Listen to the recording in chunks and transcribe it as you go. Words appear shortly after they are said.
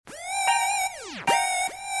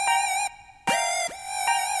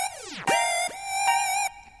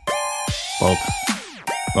Folks,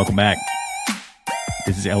 welcome back.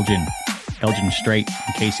 This is Elgin Straight,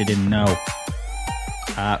 in case you didn't know.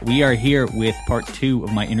 We are here with part 2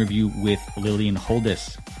 of my interview with Lillian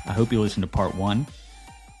Holdis. I hope you listened to part 1.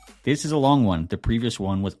 This is a long one. The previous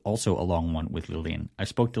one was also a long one with Lillian. I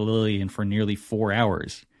spoke to Lillian for nearly 4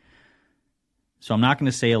 hours. So I'm not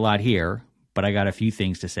going to say a lot here, but I got a few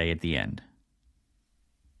things to say at the end.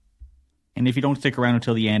 And if you don't stick around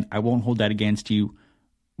until the end, I won't hold that against you.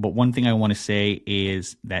 But one thing I want to say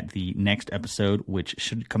is that the next episode, which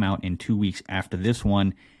should come out in 2 weeks after this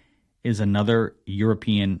one, is another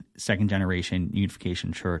European second-generation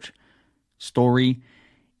Unification Church story.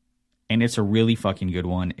 And it's a really fucking good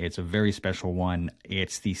one. It's a very special one.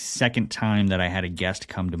 It's the second time that I had a guest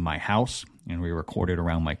come to my house, and we recorded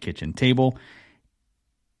around my kitchen table.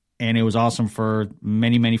 And it was awesome for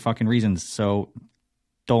many, many fucking reasons. So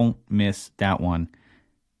don't miss that one.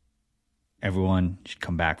 Everyone should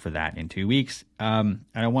come back for that in 2 weeks. And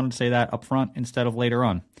I wanted to say that up front instead of later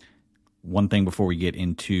on. One thing before we get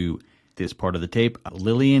into this part of the tape,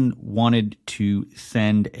 Lillian wanted to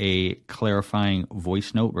send a clarifying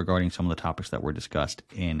voice note regarding some of the topics that were discussed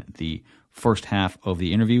in the first half of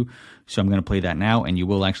the interview. So I'm going to play that now, and you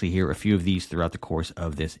will actually hear a few of these throughout the course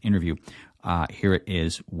of this interview. Here it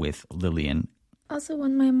is with Lillian. Also,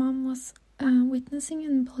 when my mom was witnessing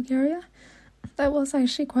in Bulgaria, that was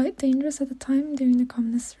actually quite dangerous at the time during the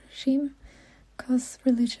communist regime, because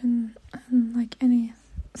religion and like any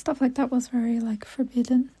stuff like that was very like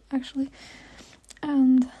forbidden actually.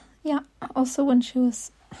 And yeah, also when she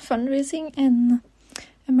was fundraising in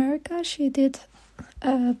America, she did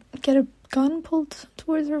get a gun pulled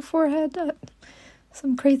towards her forehead at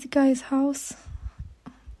some crazy guy's house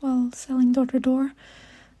while selling door to door.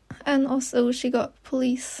 And also she got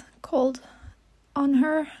police called on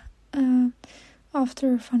her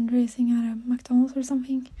after fundraising at a McDonald's or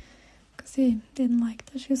something, because they didn't like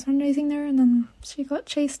that she was fundraising there, and then she got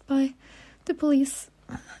chased by the police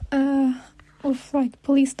with like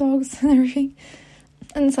police dogs and everything,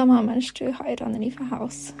 and somehow managed to hide underneath a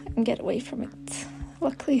house and get away from it,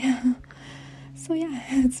 luckily. So yeah,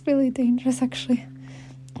 it's really dangerous actually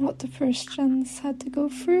what the first gens had to go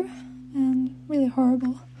through, and really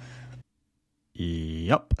horrible.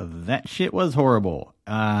 Yup, that shit was horrible.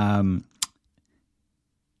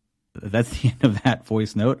 That's the end of that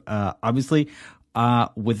voice note. Obviously,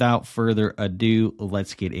 without further ado,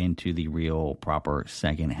 let's get into the real proper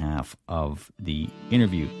second half of the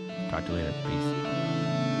interview. Talk to you later. Peace.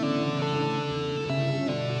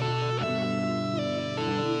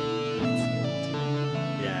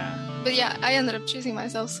 But yeah, I ended up choosing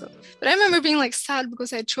myself. So, but I remember being like sad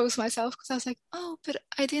because I chose myself, because I was like, oh, but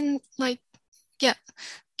I didn't like get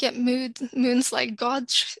moon's like God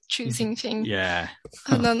choosing thing. Yeah.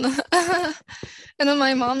 And then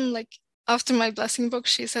my mom, like after my blessing book,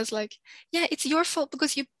 she says like, yeah, it's your fault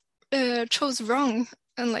because you chose wrong,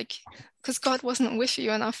 and like because God wasn't with you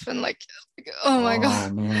enough, and like oh my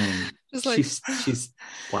God, man. Just like she's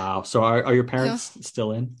wow. So are your parents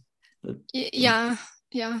still in? Yeah.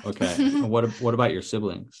 Okay. And what about your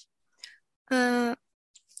siblings? Half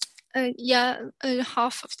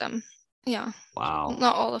of them. Yeah. Wow.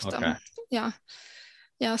 Not all of them. Yeah.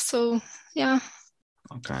 So yeah.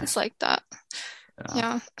 Okay. It's like that.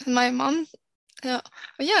 Yeah. And my mom.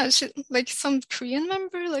 She like some Korean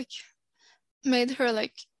member like made her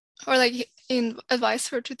like, or like advised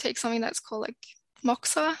her to take something that's called like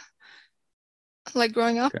moxa, like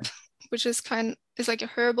growing up, which is like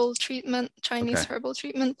a herbal treatment, Chinese herbal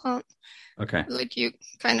treatment plant. Okay. Like you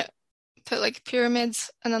kind of put like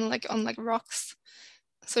pyramids and then like on like rocks.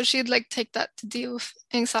 So she'd like take that to deal with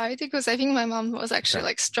anxiety, because I think my mom was actually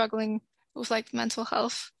like struggling with like mental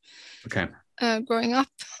health. Okay. Growing up,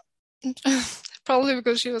 probably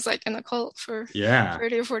because she was like in a cult for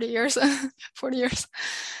 30 or 40 years, 40 years,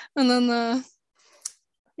 and then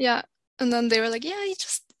and then they were like, yeah,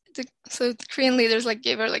 so the Korean leaders like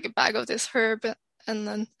gave her like a bag of this herb, and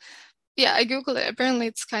then I googled it. Apparently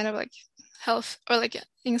it's kind of like health or like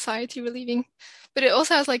anxiety relieving, but it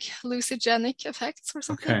also has like hallucinogenic effects or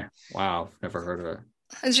something. Okay. Wow. Never heard of it.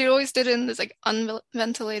 And she always did it in this like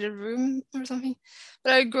unventilated room or something.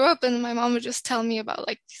 But I grew up and my mom would just tell me about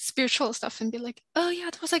like spiritual stuff and be like, oh yeah,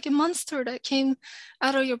 it was like a monster that came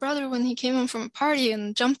out of your brother when he came home from a party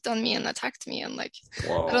and jumped on me and attacked me, and like,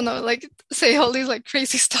 whoa. I don't know, like say all these like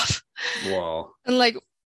crazy stuff. Wow. And like,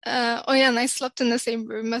 and I slept in the same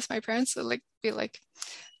room as my parents, so like be like,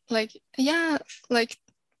 yeah, like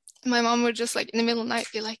my mom would just like in the middle of the night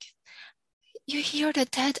be like, you hear the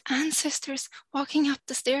dead ancestors walking up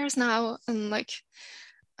the stairs now, and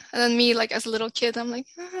then me like as a little kid, I'm like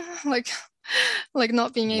like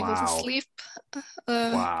not being able to sleep.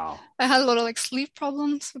 Wow. I had a lot of like sleep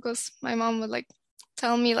problems because my mom would like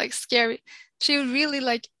tell me like scary. She would really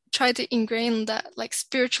like try to ingrain that like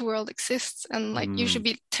spiritual world exists and like you should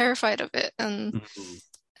be terrified of it and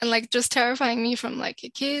like just terrifying me from like a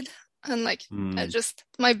kid. And like I just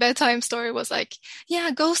my bedtime story was like, yeah,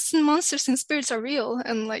 ghosts and monsters and spirits are real.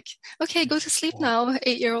 And like, okay, go to sleep now,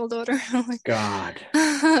 8-year-old daughter. Like, God.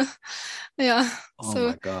 Yeah. Oh So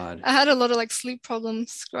my God. I had a lot of like sleep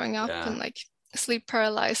problems growing up and like sleep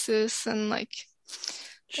paralysis and like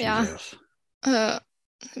Jesus. And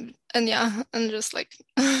just like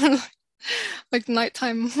like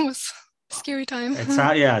nighttime was scary time. It's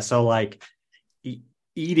not, so like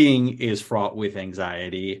eating is fraught with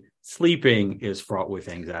anxiety. Sleeping is fraught with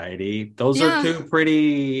anxiety. Those are two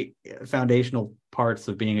pretty foundational parts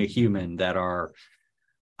of being a human that are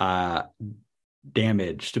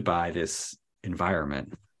damaged by this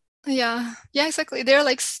environment. Yeah, exactly. They're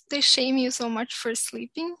like, they shame you so much for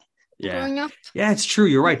sleeping growing up. Yeah, it's true.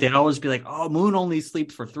 You're right. They'd always be like, oh, Moon only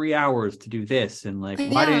sleeps for 3 hours to do this. And like,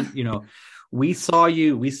 why didn't, we saw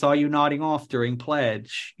you nodding off during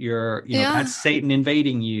pledge. That's Satan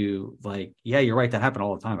invading you. Like, yeah, you're right. That happened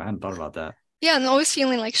all the time. I hadn't thought about that. Yeah, and always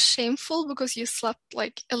feeling like shameful because you slept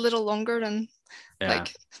like a little longer than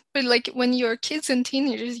like, but like when you're kids and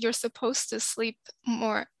teenagers, you're supposed to sleep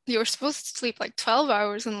more. You're supposed to sleep like 12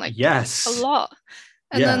 hours and like a lot.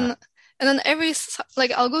 And then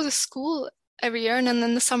I'll go to school every year and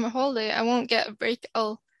then the summer holiday, I won't get a break.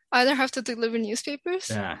 I'll either have to deliver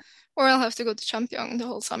newspapers or I'll have to go to Champyeong the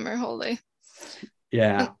whole summer holiday.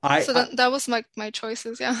 Yeah. That was my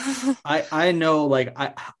choices. Yeah. I know, like,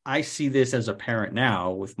 I see this as a parent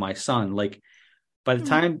now with my son. Like, by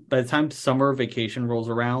the time summer vacation rolls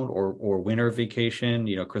around or winter vacation,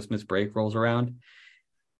 Christmas break rolls around,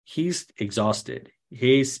 he's exhausted.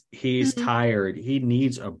 He's tired. He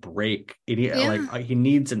needs a break. Like he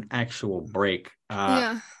needs an actual break.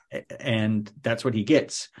 And that's what he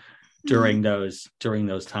gets during those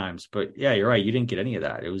times. But yeah, you're right. You didn't get any of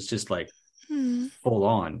that. It was just like full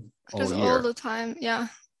on just all the time. Yeah.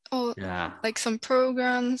 Oh, like some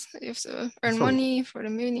programs, you have to earn money for the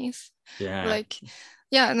Moonies. And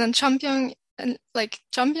then Champyeong, and like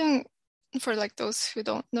Champyeong, for like those who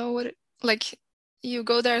don't know what it, like, you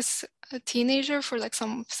go there as a teenager for like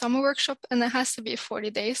some summer workshop and it has to be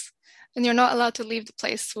 40 days and you're not allowed to leave the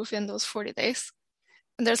place within those 40 days.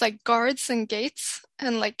 And there's like guards and gates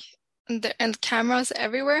and like and cameras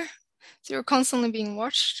everywhere, so you're constantly being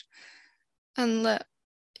watched and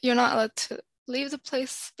you're not allowed to leave the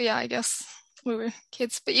place. But yeah, I guess we were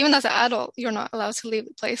kids, but even as an adult you're not allowed to leave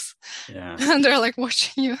the place. And they're like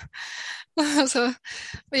watching you. So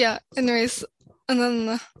but yeah, anyways, and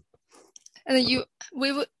then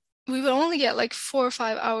we would only get like 4 or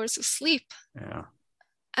 5 hours of sleep.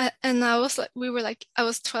 And I was like, I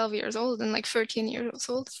was 12 years old and like 13 years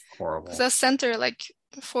old. It's horrible. Because I center like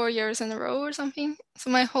 4 years in a row or something. So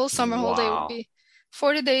my whole summer holiday would be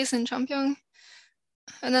 40 days in Champyeong.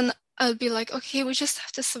 And then I'll be like, okay, we just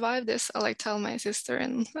have to survive this. I'll like tell my sister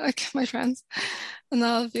and like my friends. And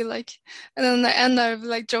I'll be like, and then at the end I'll be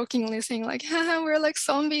like jokingly saying like, we're like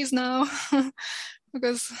zombies now.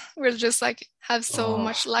 Because we're just like have so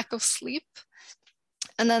much lack of sleep.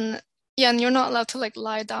 And then and you're not allowed to like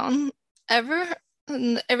lie down ever.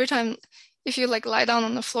 And every time if you like lie down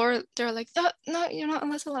on the floor, they're like, no, you're not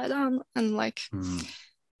allowed to lie down. And like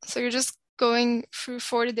so you're just going through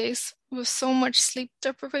 40 days with so much sleep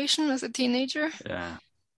deprivation as a teenager.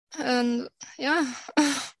 And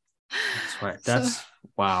that's right. That's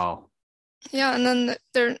wow. And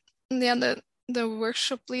then the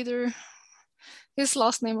workshop leader, his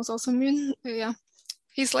last name was also Moon.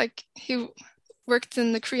 He's like, he worked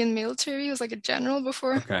in the Korean military. He was like a general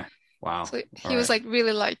before. Okay. Wow. So he was like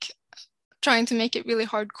really like trying to make it really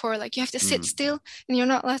hardcore. Like you have to sit still and you're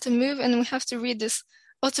not allowed to move. And we have to read this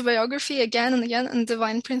autobiography again and again and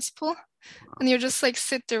Divine Principle. And you just like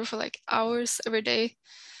sit there for like hours every day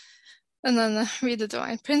and then read the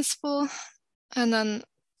Divine Principle. And then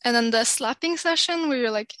the slapping session where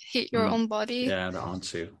you're like hit your own body. Yeah, the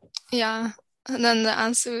Ansu. Yeah. And then the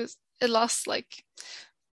Ansu, it lasts like,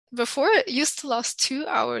 before it used to last 2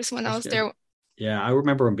 hours when I was there. Yeah, I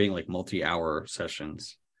remember them being like multi-hour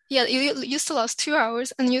sessions. Yeah, it used to last 2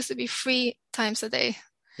 hours and used to be 3 times a day.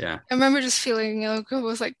 Yeah. I remember just feeling it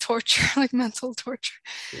was like torture, like mental torture.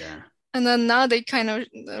 Yeah. And then now they kind of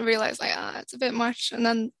realize like, it's a bit much. And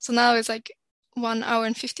then, so now it's like 1 hour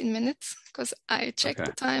and 15 minutes because I check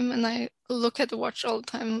the time and I look at the watch all the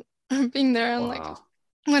time being there. I'm like,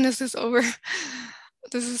 when is this over?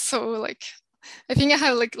 This is so like, I think I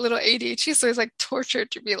have like little ADHD, so it's like torture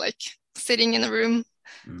to be like sitting in a room,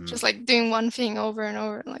 just like doing one thing over and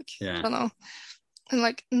over, like I don't know, and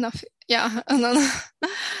like nothing. Yeah, and then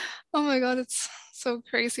oh my god, it's so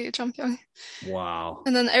crazy, Champyong. Wow.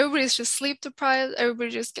 And then everybody's just sleep deprived.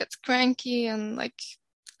 Everybody just gets cranky and like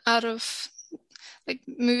out of like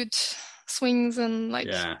mood swings and like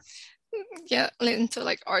get into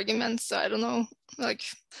like arguments. So I don't know. Like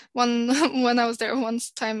when I was there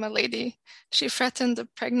once time, a lady, she threatened a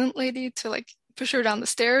pregnant lady to like push her down the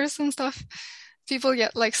stairs and stuff. People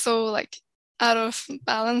get like so like out of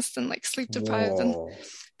balance and like sleep deprived.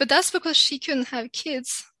 But that's because she couldn't have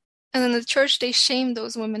kids. And in the church, they shamed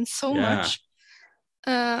those women so much.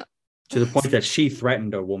 To the point that she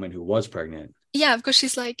threatened a woman who was pregnant. Yeah, because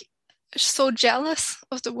she's like so jealous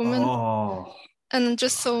of the woman. And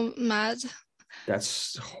just so mad.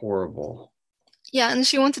 That's horrible. Yeah, and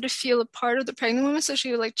she wanted to feel a part of the pregnant woman, so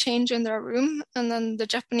she would like change in their room. And then the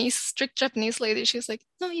strict Japanese lady, she was like,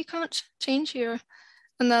 "No, you can't change here."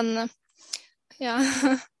 And then,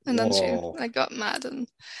 and then she like got mad and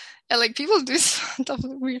like people do stuff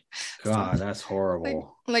weird. God, that's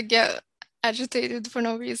horrible. Like get agitated for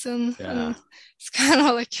no reason. Yeah, and it's kind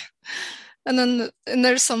of like, and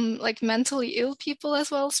there's some like mentally ill people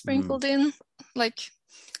as well sprinkled in, like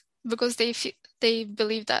because they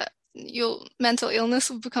believe that your mental illness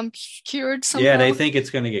will become cured somehow. Yeah, they think it's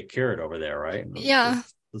going to get cured over there, right? Yeah.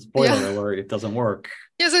 The spoiler alert, it doesn't work.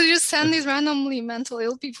 Yeah, so you just send these randomly mental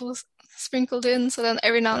ill people sprinkled in, so then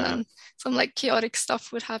every now and then some like chaotic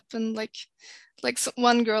stuff would happen. Like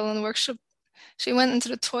one girl in the workshop, she went into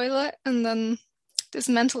the toilet and then this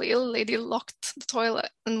mentally ill lady locked the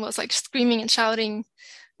toilet and was like screaming and shouting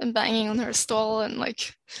and banging on her stall and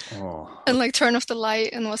like and like turned off the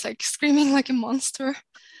light and was like screaming like a monster.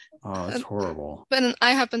 Oh, that's horrible. But then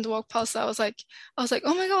I happened to walk past. I was like,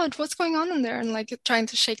 oh my god, what's going on in there? And like trying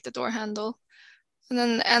to shake the door handle.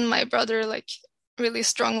 And my brother like really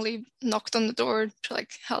strongly knocked on the door to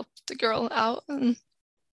like help the girl out and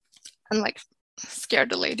like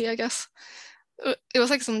scared the lady, I guess. It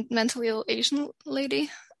was like some mentally ill Asian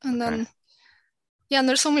lady. And then and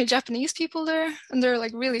there's so many Japanese people there and they're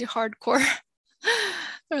like really hardcore.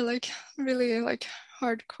 They're like really like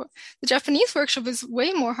hardcore. The Japanese workshop is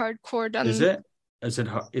way more hardcore than. Is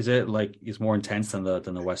it like it's more intense than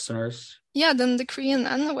the Westerners? Yeah, than the Korean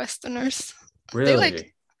and the Westerners.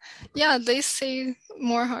 Really? They say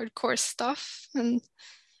more hardcore stuff and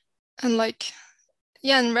like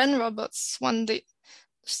in Ren Robots one day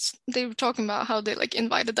they were talking about how they like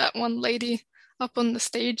invited that one lady up on the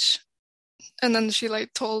stage and then she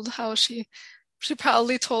like told how she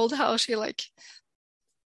proudly told how she like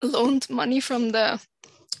loaned money from the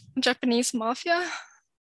Japanese mafia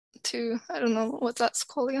to, I don't know what that's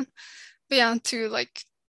called again, but to like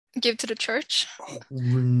give to the church.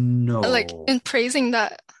 No. Like in praising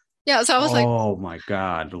that. Yeah, so I was like, oh my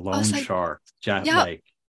god, loan shark. I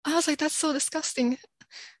was like, that's so disgusting.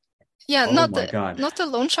 Yeah, not the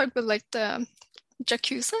loan shark, but like the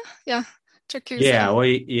Yakuza. Yeah. Yakuza. Yeah, well,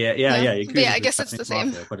 yeah. I guess it's the same.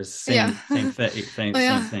 Mafia, but it's the same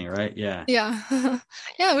thing, right? Yeah. Yeah.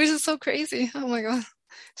 Yeah, which is so crazy. Oh my god.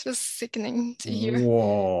 It's just sickening to hear.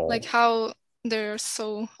 Whoa. Like how they're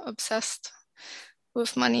so obsessed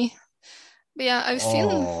with money. But yeah, I've seen.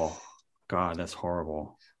 Oh god, that's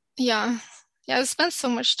horrible. Yeah. I've spent so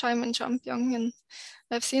much time in Champyong and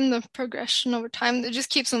I've seen the progression over time. It just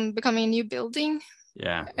keeps on becoming a new building.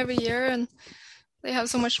 Yeah. Every year, and they have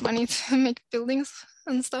so much money to make buildings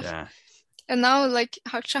and stuff. Yeah. And now, like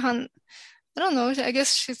Hakchahan, I don't know. I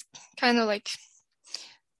guess she's kind of like.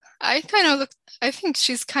 I think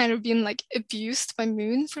she's kind of been like abused by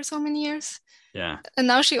Moon for so many years. Yeah. And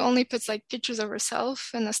now she only puts like pictures of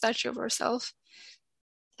herself and a statue of herself.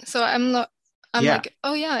 So I'm like,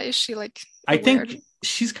 oh yeah, is she like? I think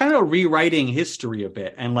she's kind of rewriting history a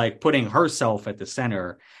bit and like putting herself at the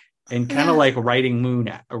center and kind of like writing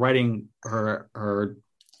her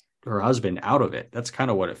husband out of it. That's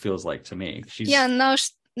kind of what it feels like to me.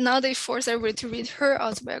 Now they force everybody to read her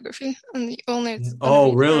autobiography and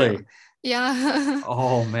really? Yeah.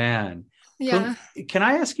 Oh man. Yeah. Can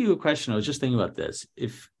I ask you a question? I was just thinking about this.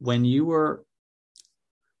 If you went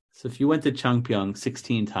to Champyong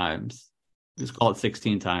 16 times, let's call it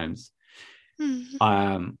 16 times.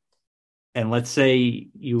 Mm-hmm. And let's say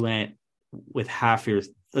you went with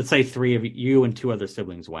let's say 3 of you and 2 other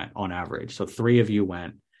siblings went on average. So 3 of you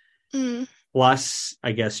went. Plus,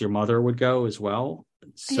 I guess your mother would go as well.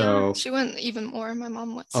 So she went even more. My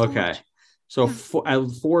mom went. Much. So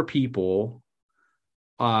 4 people.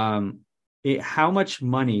 How much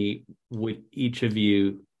money would each of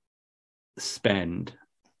you spend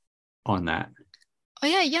on that? Oh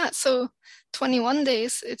yeah. So 21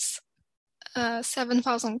 days. It's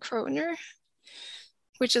 7,000 kroner,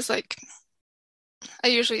 which is like, I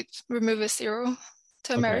usually remove a zero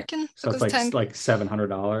to American. So it's like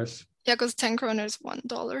 $700. Yeah, because 10 kroner is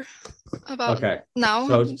 $1. About now.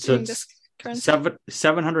 So this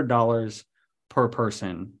 $700 per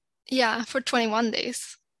person. Yeah, for 21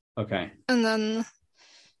 days. Okay. And then,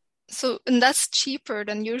 and that's cheaper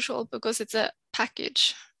than usual because it's a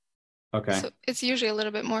package. Okay. So it's usually a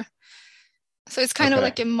little bit more. So it's kind of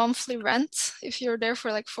like a monthly rent if you're there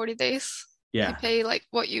for like 40 days. Yeah. You pay like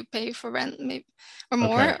what you pay for rent, maybe, or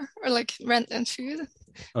more, or like rent and food.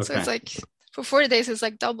 So it's like for 40 days, it's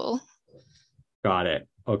like double. Got it.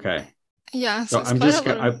 Okay. Yeah. So I'm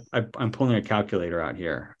I'm pulling a calculator out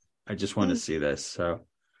here. I just want to see this. So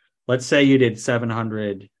let's say you did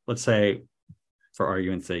 700. Let's say, for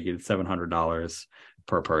argument's sake, you did $700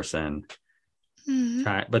 per person. Mm-hmm.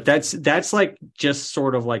 Okay. But that's like just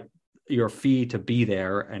sort of like your fee to be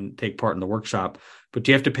there and take part in the workshop. But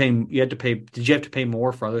did you have to pay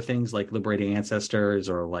more for other things like liberating ancestors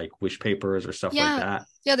or like wish papers or stuff like that?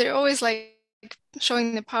 Yeah, they're always like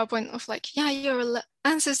showing the PowerPoint of like, your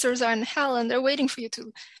ancestors are in hell and they're waiting for you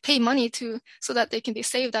to pay money so that they can be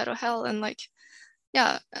saved out of hell. And like,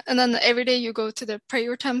 and then every day you go to the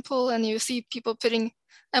prayer temple and you see people putting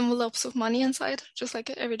envelopes of money inside, just like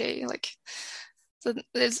every day. Like, so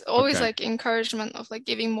there's always like encouragement of like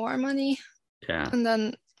giving more money. Yeah. And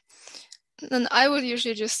then I would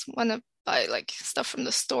usually just want to buy like stuff from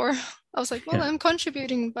the store. I was like, I'm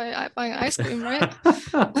contributing by buying ice cream, right?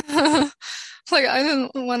 Like, I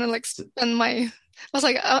didn't want to like spend I was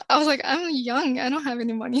like, I'm young. I don't have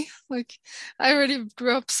any money. Like, I already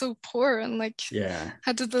grew up so poor and like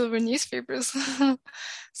had to deliver newspapers.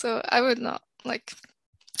 So I would not like,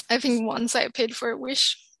 I think once I paid for a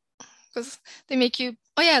wish because they make you,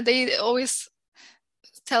 they always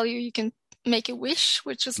tell you can make a wish,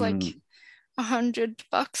 which is like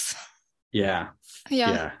 $100. Yeah.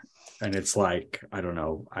 And it's like, I don't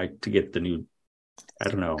know, to get the new, I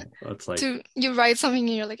don't know. It's like you write something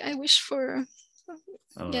and you're like, I wish for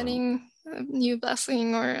getting a new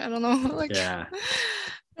blessing, or I don't know, like I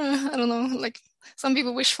don't know, like some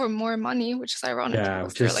people wish for more money, which is ironic.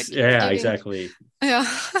 Exactly. Yeah.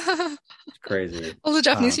 It's crazy. All the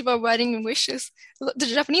Japanese people are writing wishes. The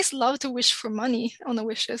Japanese love to wish for money on the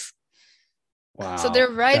wishes. Wow. So they're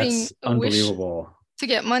writing a wish unbelievable to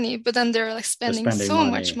get money, but then they're like spending so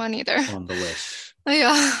much money there on the wish.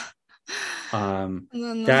 Yeah.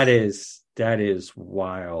 That is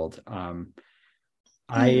wild.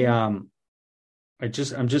 I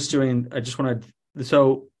just want to,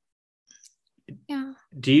 so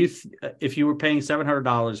do you, if you were paying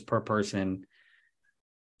 $700 per person,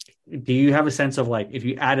 do you have a sense of like, if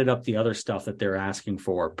you added up the other stuff that they're asking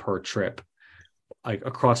for per trip, like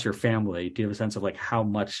across your family, do you have a sense of like how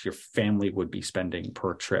much your family would be spending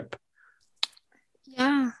per trip?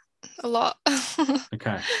 Yeah, a lot.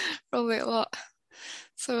 Okay. Probably a lot.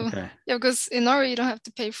 So because in Norway you don't have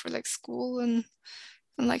to pay for like school and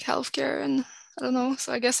like healthcare and I don't know.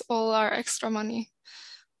 So I guess all our extra money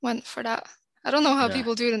went for that. I don't know how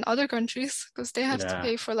people do it in other countries because they have to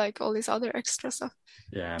pay for like all these other extra stuff.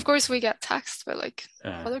 Yeah. Of course we get taxed, but like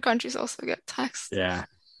other countries also get taxed. Yeah.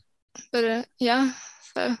 But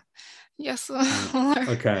so yes.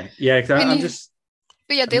 Okay. Yeah.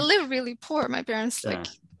 But they live really poor. My parents like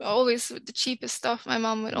always with the cheapest stuff. My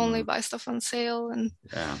mom would only buy stuff on sale and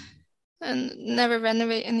never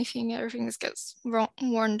renovate anything. Everything just gets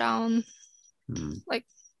worn down. Like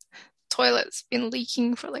toilet's been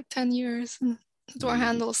leaking for like 10 years and the door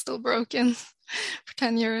handle is still broken for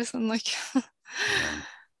 10 years and like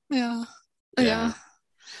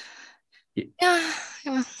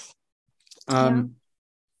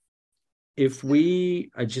If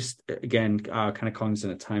I just again kind of calling this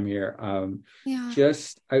in a time here, I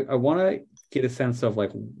want to get a sense of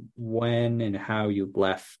like when and how you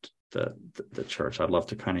left the church. I'd love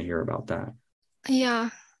to kind of hear about that.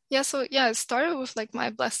 So it started with like my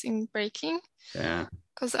blessing breaking.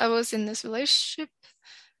 Because I was in this relationship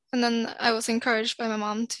and then I was encouraged by my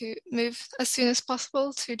mom to move as soon as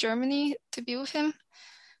possible to Germany to be with him.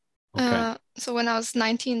 So when I was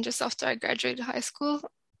 19, just after I graduated high school,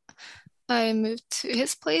 I moved to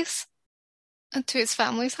his place, to his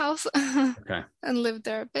family's house, and lived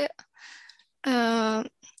there a bit. And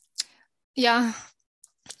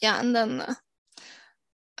then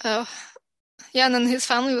and then his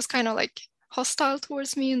family was kind of like hostile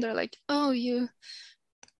towards me, and they're like,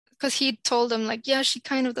 because he told them like, she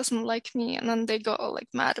kind of doesn't like me, and then they got all like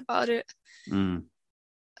mad about it.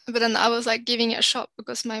 But then I was like giving it a shot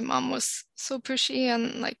because my mom was so pushy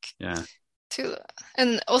and like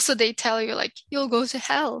and also they tell you like you'll go to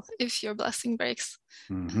hell if your blessing breaks,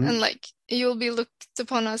 and like you'll be looked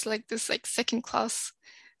upon as like this like second class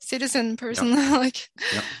citizen person, like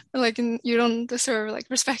and you don't deserve like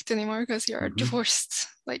respect anymore because you're divorced,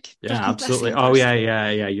 like absolutely. Oh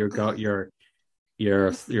yeah.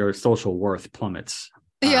 Your social worth plummets.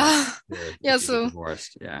 So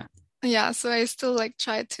divorced. So I still like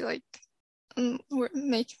try to like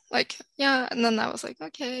make like and then I was like,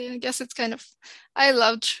 okay, I guess it's kind of, I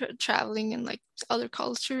love traveling in like other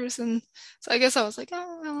cultures, and so I guess I was like,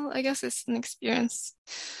 oh well, I guess it's an experience.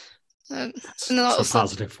 And then also, a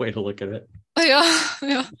positive way to look at it.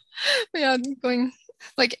 Going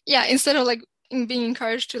like instead of like being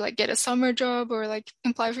encouraged to like get a summer job or like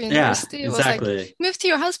apply for university, it was like move to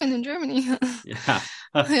your husband in Germany.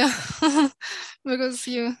 Because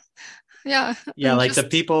you like the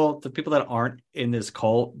people that aren't in this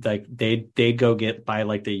cult, like they go buy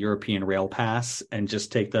like the European rail pass and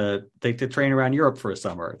just take the train around Europe for a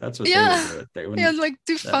summer. That's what they would do. Like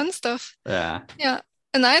do fun stuff.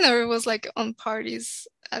 And I never was like on parties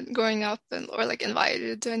growing up or like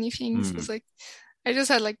invited to anything. So it was like I just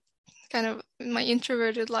had like kind of my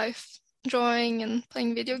introverted life, drawing and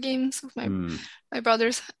playing video games with my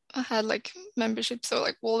brothers had like memberships, so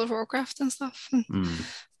like World of Warcraft and stuff.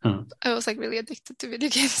 I was like really addicted to video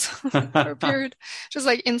games for a period, just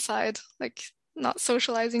like inside, like not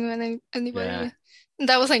socializing with anybody. And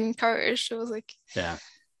that was like encouraged. It was like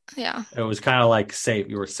it was kind of like safe.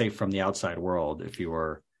 You were safe from the outside world if you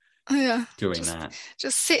were doing that.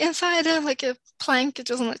 Just sit inside like a plank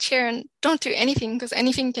just on a chair and don't do anything, because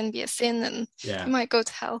anything can be a sin and you might go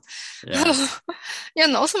to hell.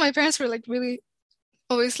 And also my parents were like really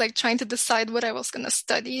always like trying to decide what I was gonna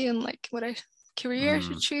study and like what career I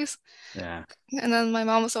should choose. And then my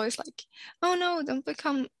mom was always like, oh no, don't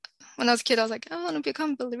become, when I was a kid I was like, I want to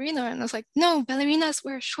become ballerina, and I was like, no, ballerinas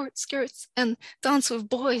wear short skirts and dance with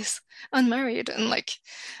boys unmarried, and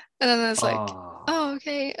then I was like, oh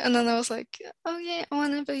okay, and then I was like, okay, I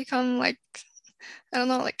want to become like, I don't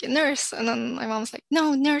know, like a nurse. And then my mom was like,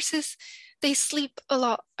 no, nurses, they sleep a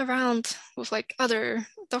lot around with like other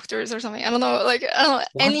doctors or something. I don't know,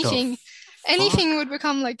 anything would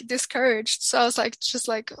become like discouraged. So I was like, just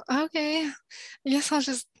like, okay, I guess I'll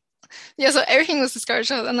just, so everything was discouraged.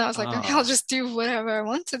 And I was like, okay, I'll just do whatever I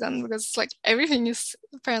want to then, because it's like everything is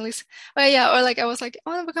apparently, or like I was like, I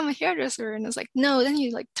want to become a hairdresser, and it's like, no, then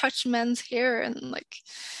you like touch men's hair and like,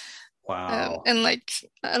 and like,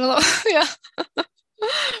 I don't know,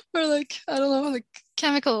 or like, I don't know, like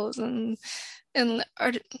chemicals and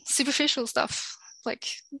superficial stuff. Like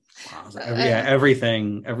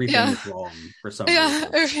everything is wrong for some people.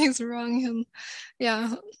 Everything's wrong.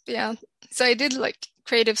 And so I did like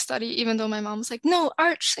creative study, even though my mom was like, no,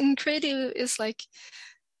 arts and creative is like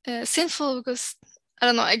sinful, because I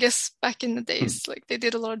don't know, I guess back in the days like they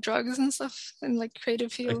did a lot of drugs and stuff in like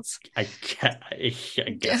creative fields. I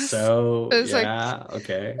guess so.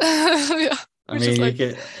 Okay. I mean, like,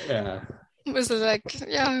 you could, was it like,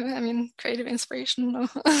 I mean, creative inspiration, no?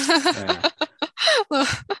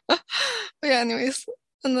 Anyways,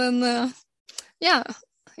 and then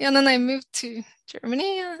and then I moved to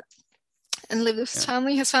Germany and lived with his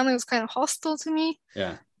family. His family was kind of hostile to me.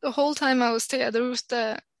 The whole time I was together with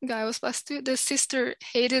the guy I was blessed to, the sister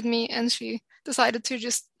hated me, and she decided to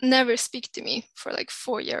just never speak to me for like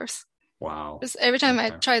 4 years. Wow. Because every time I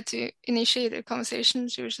tried to initiate a conversation,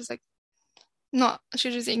 she was just like, she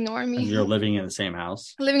just ignored me. And you're living in the same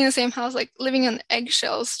house? Living in the same house, like living on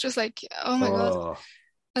eggshells, just like, oh my God.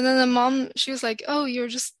 And then the mom, she was like, oh, you're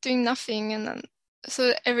just doing nothing. And then,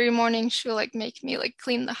 so every morning she'll like make me like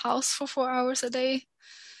clean the house for 4 hours a day.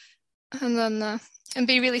 And then, and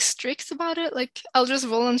be really strict about it. Like I'll just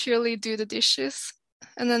voluntarily do the dishes.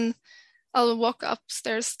 And then I'll walk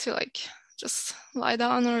upstairs to like just lie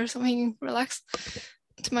down or something, relax,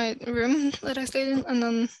 to my room that I stayed in. And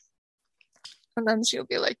then she'll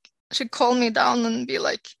be like, she'd call me down and be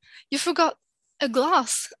like, you forgot a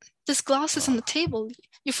glass. This glass is on the table.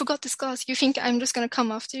 You forgot this glass. You think I'm just going to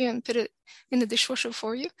come after you and put it in the dishwasher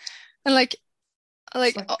for you? And like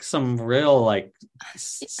some real like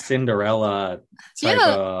Cinderella type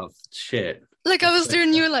of shit. Like I was their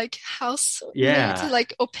new like house,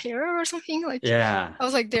 like au pair or something. Like I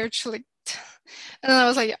was like there to like, and then I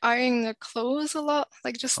was like ironing their clothes a lot,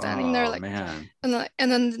 like just standing there, like, man. And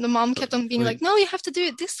then the mom kept on being like, no, you have to do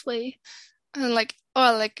it this way, and like,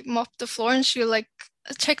 I like mop the floor, and she'll like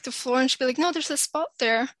check the floor, and she'll be like, no, there's a spot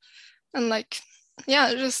there, and like,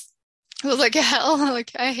 it was like hell.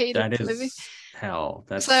 Like I hated living. Hell,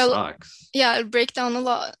 that sucks. I'd break down a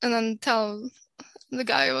lot, and then tell the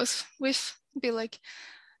guy I was with, be like,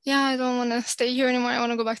 yeah, I don't want to stay here anymore. I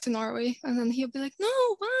want to go back to Norway. And then he'll be like, no,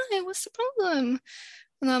 why? What's the problem?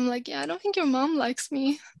 And I'm like, yeah, I don't think your mom likes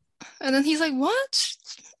me. And then he's like, what?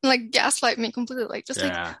 Like gaslight me completely. Like, just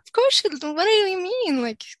like, of course she doesn't. What do you mean?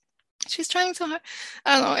 Like, she's trying so hard.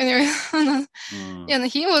 I don't know. Anyway, and then, yeah, and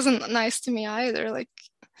he wasn't nice to me either. Like,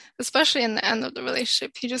 especially in the end of the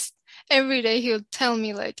relationship, he just every day he would tell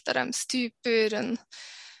me like that I'm stupid and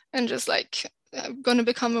just like I'm gonna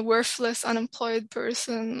become a worthless, unemployed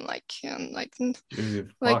person. Like, and like,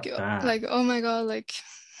 dude, like, oh my god, like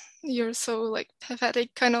you're so like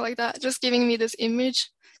pathetic, kind of like that. Just giving me this image,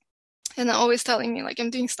 and always telling me like I'm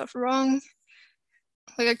doing stuff wrong.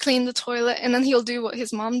 Like I clean the toilet, and then he'll do what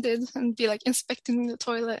his mom did and be like inspecting the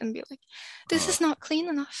toilet and be like, this is not clean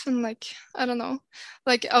enough. And like, I don't know,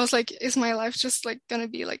 like I was like, is my life just like gonna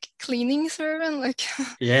be like cleaning servant? Like,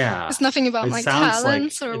 yeah, it's nothing about my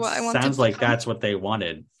talents or what I want to sounds like that's what they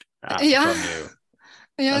wanted from you.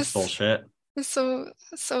 That's bullshit. It's so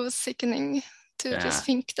sickening to just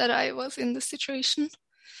think that I was in this situation.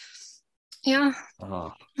 And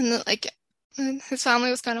then, like his family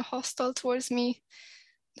was kind of hostile towards me.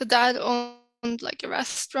 The dad owned like a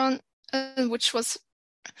restaurant, which was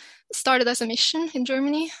started as a mission in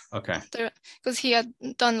Germany. Okay. Because he had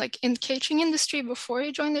done like in catering industry before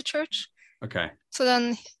he joined the church. Okay. So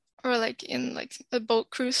then, or like in like a boat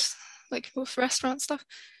cruise, like with restaurant stuff.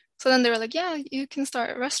 So then they were like, yeah, you can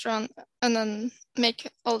start a restaurant and then make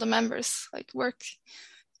all the members like work.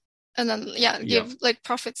 And then, give like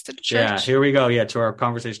profits to the church. Yeah, here we go. Yeah, to our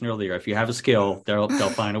conversation earlier. If you have a skill, they'll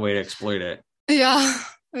find a way to exploit it.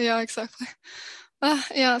 Yeah, exactly.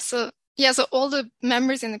 So all the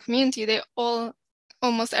members in the community, they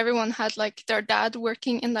almost everyone had like their dad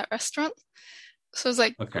working in that restaurant. So it was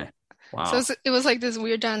like, okay, wow. So it was like this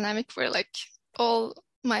weird dynamic where like all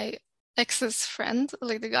my ex's friend,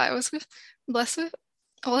 like the guy I was with, blessed with,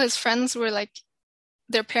 all his friends were like,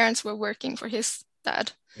 their parents were working for his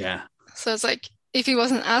dad. Yeah. So it's like, if he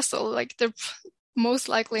was an asshole, like they're most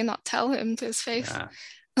likely not tell him to his face. Yeah.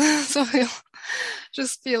 So he'll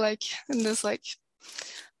just be like in this like,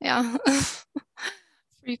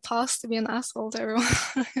 free pass to be an asshole to everyone.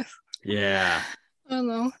 Yeah. I don't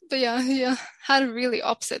know. But he had a really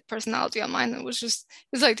opposite personality on mine. It was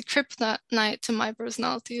like the kryptonite to my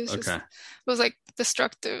personality. It was like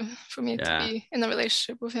destructive for me to be in a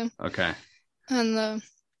relationship with him. Okay. And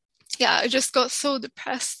I just got so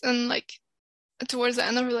depressed and like towards the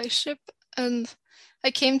end of the relationship. And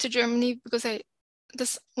I came to Germany because I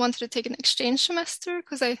just wanted to take an exchange semester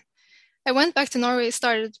because I went back to Norway,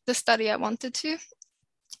 started the study I wanted to,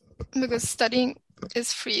 because studying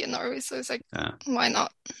is free in Norway. So it's like, why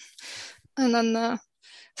not? And then,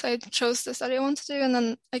 so I chose the study I wanted to do. And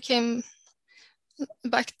then I came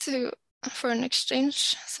back for an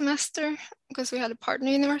exchange semester because we had a partner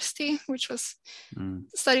university, which was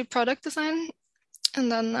study product design. And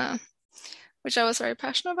then, which I was very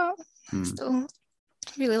passionate about. Still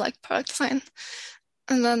really like product design.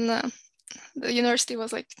 And then the university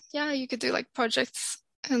was like, yeah, you could do like projects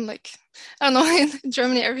and like, I don't know, in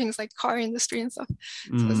Germany, everything's like car industry and stuff.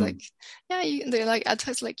 So it's like, they like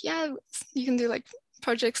advertise like, you can do like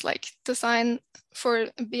projects like design for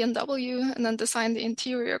BMW and then design the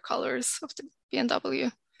interior colors of the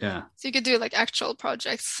BMW. Yeah. So you could do like actual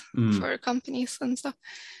projects for companies and stuff.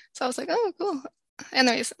 So I was like, oh, cool.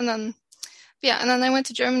 Anyways, and then I went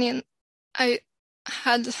to Germany and I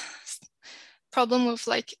had problem with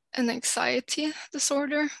like an anxiety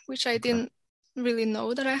disorder, which I didn't really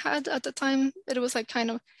know that I had at the time. It was like kind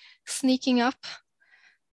of sneaking up.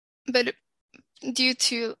 But due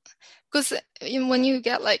to, because when you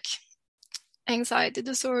get like anxiety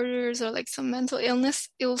disorders or like some mental illness,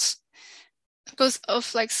 because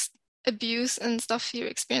of like abuse and stuff you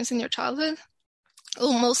experience in your childhood, it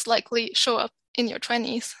will most likely show up in your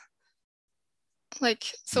 20s. Like,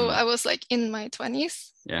 so I was like in my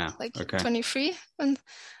 20s, like 23, and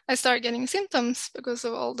I started getting symptoms because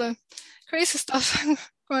of all the crazy stuff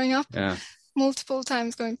growing up. Multiple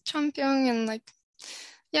times going to Champion and like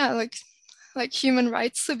human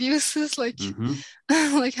rights abuses, like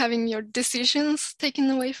like having your decisions taken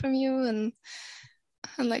away from you and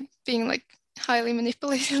like being like highly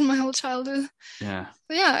manipulated my whole childhood.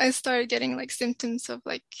 I started getting like symptoms of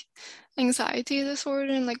like anxiety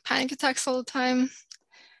disorder and like panic attacks all the time.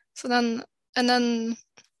 So then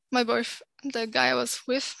my boyfriend, the guy I was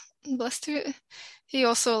with, blessed to, he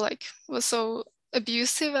also like was so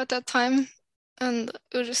abusive at that time, and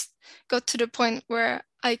it just got to the point where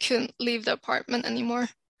I couldn't leave the apartment anymore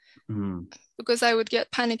because I would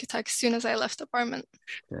get panic attacks as soon as I left the apartment.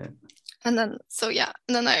 And then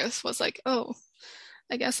I was like, oh,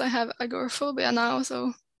 I guess I have agoraphobia now.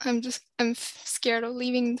 So I'm scared of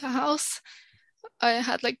leaving the house. I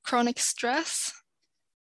had like chronic stress.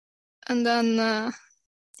 And then,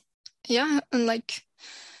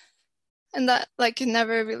 and that like it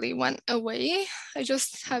never really went away. I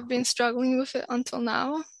just have been struggling with it until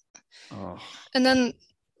now. Oh. And then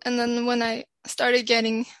when I started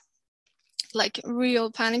getting like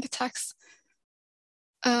real panic attacks,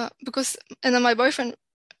 and then my boyfriend,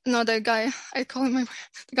 no, the guy, I call him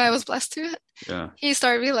the guy I was blessed to. Yeah. He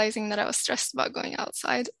started realizing that I was stressed about going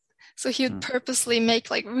outside. So he would purposely make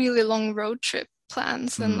like really long road trip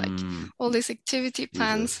plans and like all these activity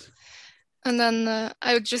plans. Jesus. And then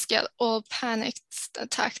I would just get all panicked,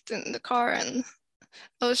 attacked in the car, and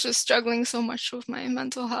I was just struggling so much with my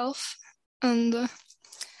mental health. And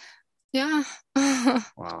yeah.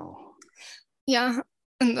 Wow. Yeah.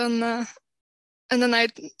 And then I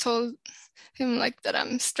told him like that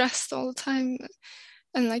I'm stressed all the time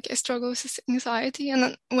and like I struggle with anxiety. And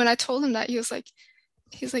then when I told him that, he's like,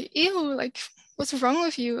 ew, like what's wrong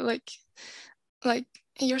with you? Like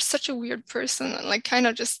you're such a weird person. And like kind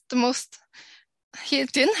of just he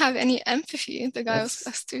didn't have any empathy, the guy I was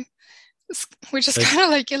blessed to, which is kind of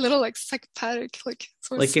like a little like psychopathic, like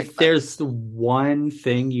sort of like if there's the one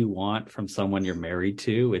thing you want from someone you're married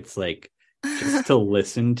to, it's like just to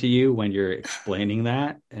listen to you when you're explaining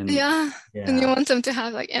that. And yeah. And you want them to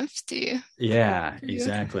have like empathy. Yeah,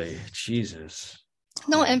 exactly. Jesus.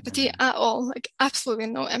 No empathy at all, like absolutely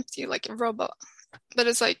no empathy, like a robot. But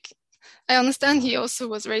it's like, I understand he also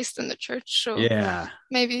was raised in the church, so yeah,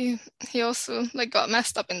 maybe he also like got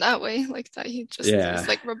messed up in that way, like that he just is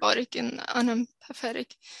like robotic and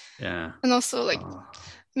unempathetic. Yeah. And also like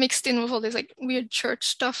mixed in with all this like weird church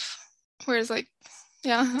stuff, whereas like,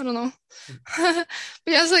 yeah, I don't know. But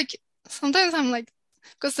yeah, it's like sometimes I'm like,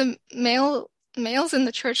 because the males in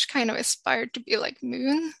the church kind of aspire to be like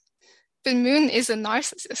Moon, but Moon is a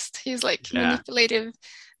narcissist. He's like manipulative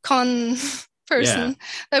con person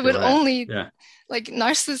that would only like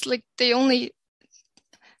narcissists, like they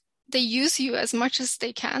use you as much as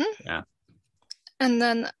they can. Yeah. And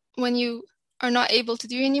then when you are not able to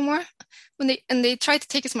do anymore, they try to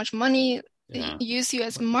take as much money, they use you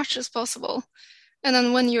as much as possible. And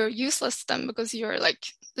then when you're useless to them because you're like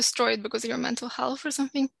destroyed because of your mental health or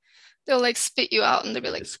something, they'll like spit you out and they'll be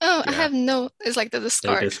like, I have it's like the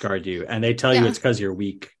discard. They discard you and they tell you it's because you're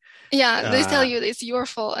weak. Yeah, they tell you it's your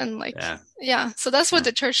fault and like, so that's what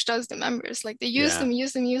the church does to members. Like they use them,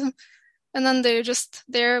 and then they're just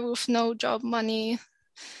there with no job, money,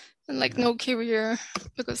 and like no career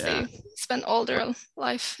because they spent all their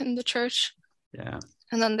life in the church. Yeah.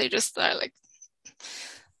 And then they just are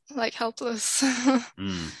like helpless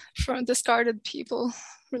for discarded people.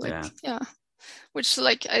 Which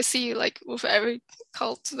like I see like with every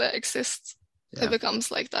cult that exists. It becomes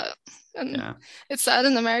like that. And it's sad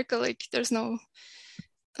in America, like there's no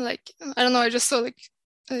like, I don't know, I just saw like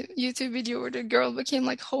a YouTube video where the girl became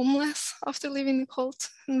like homeless after leaving the cult,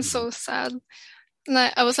 and it's so sad. And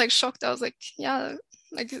I was like shocked. I was like,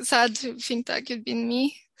 like it's sad to think that could be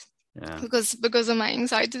me. Because of my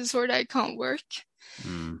anxiety disorder I can't work.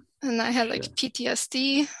 And I had like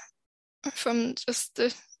PTSD from just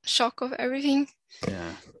the shock of everything.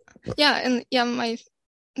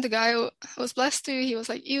 The guy I was blessed to, he was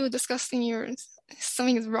like, ew, disgusting,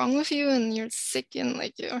 something is wrong with you and you're sick and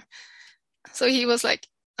like so he was like,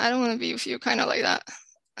 I don't want to be with you, kind of like that.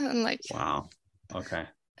 And like, wow, okay.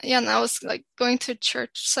 And I was like going to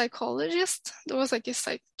church psychologist. There was like a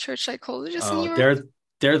church psychologist in Europe.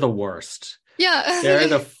 They're the worst. Yeah. They're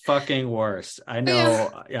the fucking worst. I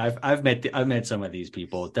know. I've met some of these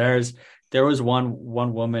people. There was one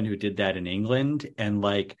woman who did that in England, and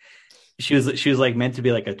like she was like meant to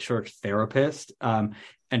be like a church therapist, and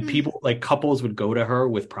people like couples would go to her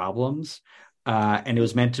with problems, and it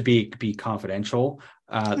was meant to be confidential.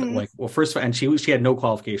 Like, well, first of all, and she had no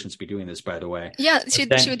qualifications to be doing this, by the way. Yeah, she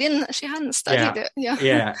hadn't studied it.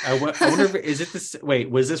 Yeah. I wonder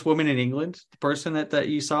if was this woman in England, the person that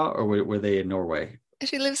you saw, or were they in Norway?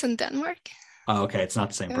 She lives in Denmark. Oh, okay. It's not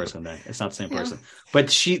the same person then. It's not the same person. But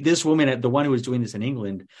this woman, the one who was doing this in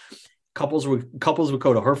England, couples would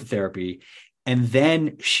go to her for therapy, and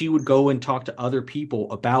then she would go and talk to other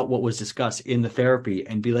people about what was discussed in the therapy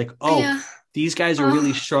and be like, these guys are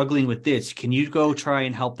really struggling with this. Can you go try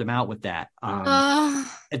and help them out with that?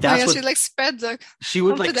 That's what she like spread she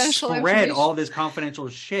would like spread all this confidential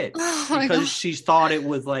shit because she thought it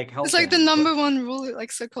was like helping. It's like the number one rule,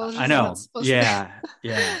 like psychology. I know. Yeah,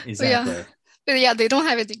 exactly. But they don't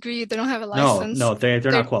have a degree. They don't have a license. No, they're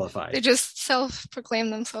not qualified. They just self-proclaim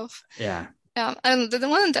themselves. Yeah. Yeah, and the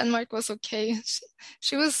one in Denmark was okay.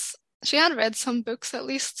 She had read some books at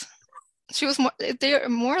least. they're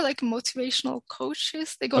more like motivational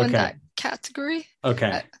coaches. They go in that category.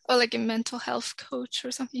 Okay. Or like a mental health coach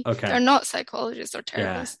or something. Okay. They're not psychologists or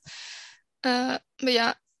therapists. Yeah. But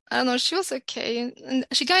yeah, I don't know, she was okay. And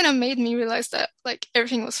she kind of made me realize that like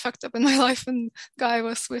everything was fucked up in my life, and the guy I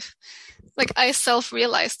was with, like I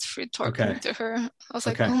self-realized through talking to her. I was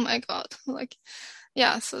like, oh my God. Like,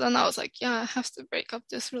 yeah. So then I was like, yeah, I have to break up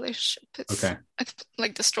this relationship. It's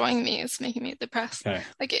like destroying me. It's making me depressed.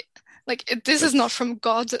 This is not from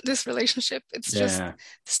God, this relationship. It's just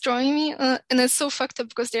destroying me. And it's so fucked up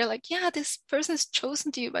because they're like, yeah, this person is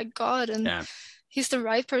chosen to you by God and he's the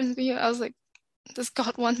right person for you. I was like, does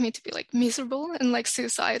God want me to be like miserable and like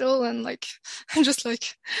suicidal and like just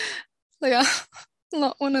like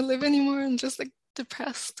not want to live anymore and just like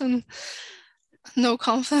depressed and no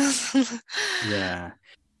confidence?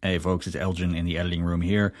 Hey folks, it's Elgin in the editing room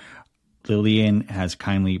here. Lillian has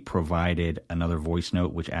kindly provided another voice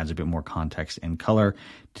note which adds a bit more context and color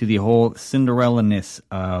to the whole Cinderella-ness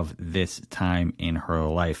of this time in her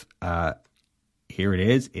life. Here it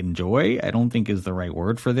is. Enjoy, I don't think is the right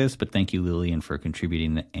word for this, but thank you, Lillian, for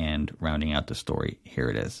contributing and rounding out the story. Here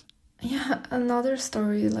it is. Yeah, another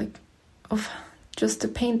story like of just to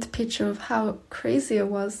paint the picture of how crazy it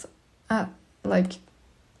was like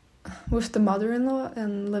with the mother-in-law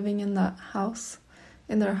and living in that house,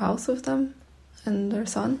 in their house with them and their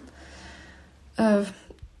son. Like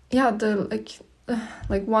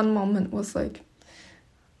one moment was like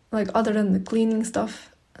other than the cleaning stuff,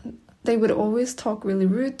 they would always talk really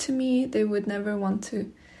rude to me. They would never want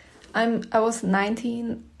to. I was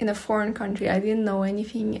 19 in a foreign country. I didn't know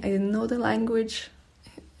anything. I didn't know the language.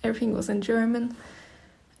 Everything was in German.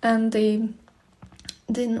 And they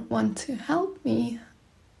didn't want to help me.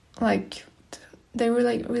 Like, they were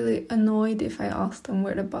like really annoyed if I asked them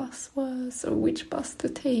where the bus was or which bus to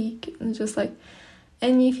take. And just like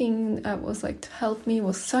anything that was like to help me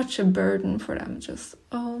was such a burden for them. Just,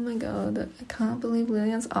 oh my God, I can't believe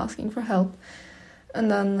Lillian's asking for help. And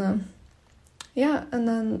then,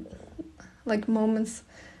 like moments,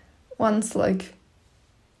 once like,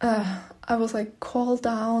 I was like called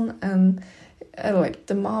down and like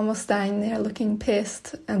the mom was standing there looking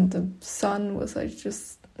pissed and the son was like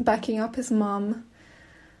just backing up his mom.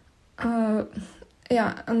 And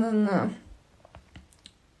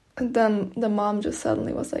then the mom just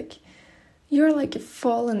suddenly was like, you're like a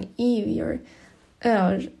fallen Eve, you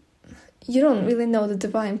don't really know the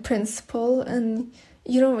divine principle and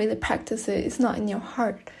you don't really practice it, it's not in your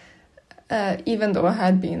heart. Even though I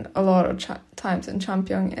had been a lot of times in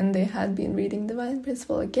Champyong and they had been reading divine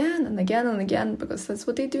principle again and again and again, because that's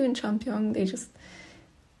what they do in Champyong. They just,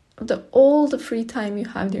 all the free time you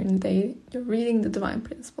have during the day, you're reading the divine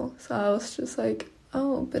principle. So I was just like,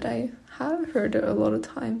 oh, but I have heard it a lot of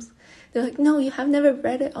times. They're like, no, you have never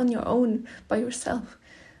read it on your own by yourself.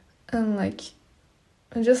 And like,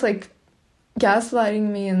 just like gaslighting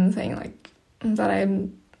me and saying like that I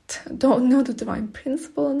don't know the divine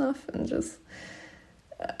principle enough, and just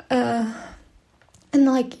and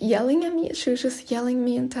like yelling at me. She was just yelling at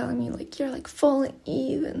me and telling me like, you're like fallen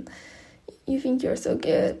Eve and you think you're so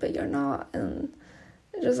good but you're not. And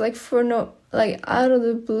just like for no, like out of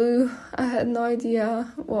the blue, I had no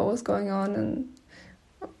idea what was going on, and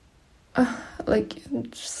like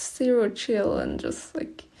just zero chill, and just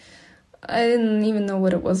like I didn't even know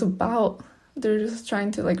what it was about. They're just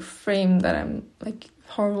trying to like frame that I'm like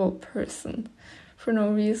a horrible person for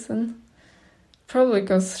no reason. Probably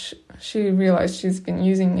because she realized she's been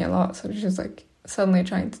using me a lot, so she's like suddenly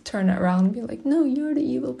trying to turn it around and be like, no, you're the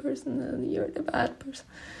evil person and you're the bad person.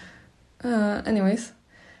 Anyways,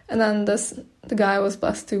 and then the guy I was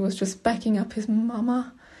blessed to was just backing up his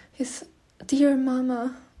mama, his dear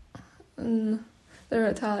mama, and they're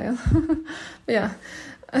Italian. But yeah,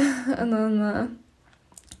 and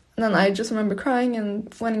then I just remember crying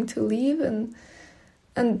and wanting to leave, and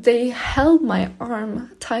they held my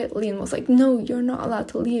arm tightly and was like, no, you're not allowed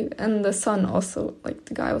to leave. And the son also, like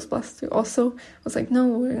the guy I was blessed to, also was like, no,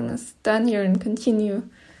 we're gonna stand here and continue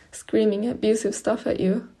screaming abusive stuff at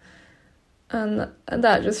you. And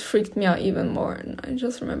that just freaked me out even more. And I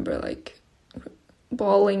just remember like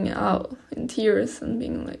bawling out in tears and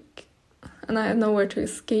being like, and I had nowhere to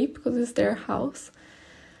escape because it's their house.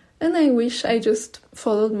 And I wish I just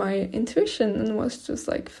followed my intuition and was just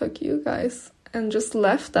like, fuck you guys. And just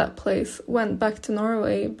left that place, went back to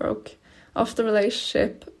Norway, broke off the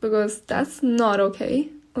relationship, because that's not okay.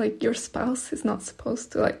 Like, your spouse is not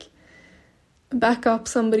supposed to, like, back up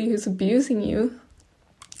somebody who's abusing you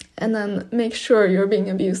and then make sure you're being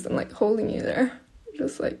abused and, like, holding you there.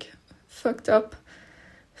 Just, like,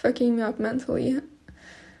 fucking me up mentally.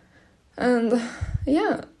 And,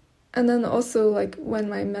 yeah, And then also, like, when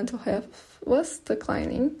my mental health was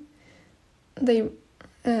declining, they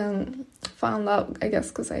found out, I guess,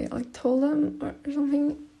 because I, like, told them or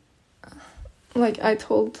something. Like, I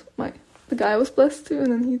told the guy I was blessed to,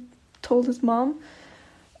 and then he told his mom.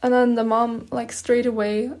 And then the mom, like, straight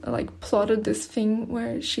away, like, plotted this thing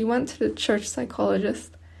where she went to the church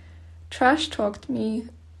psychologist, trash-talked me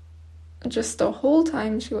just the whole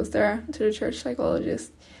time she was there, to the church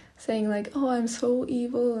psychologist, saying, like, oh, I'm so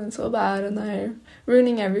evil and so bad, and I'm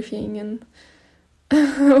ruining everything, and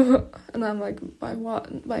and I'm like, by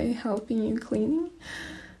what? By helping you cleaning?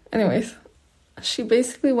 Anyways, she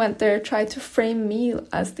basically went there, tried to frame me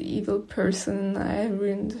as the evil person. I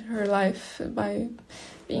ruined her life by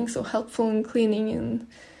being so helpful in cleaning and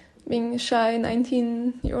being a shy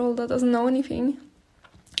 19-year-old that doesn't know anything.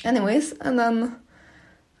 Anyways, and then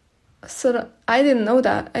so I didn't know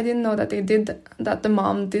that. I didn't know that that the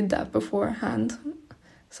mom did that beforehand.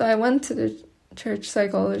 So I went to the church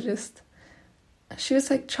psychologist. She was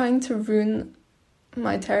like trying to ruin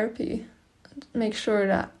my therapy, make sure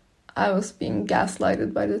that I was being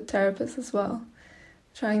gaslighted by the therapist as well.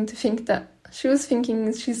 Trying to think that she was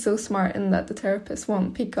thinking she's so smart and that the therapist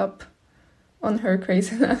won't pick up on her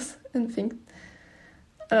craziness and think,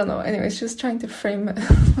 I don't know. Anyways, she was trying to frame it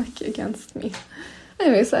like against me.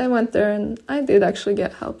 Anyways, I went there and I did actually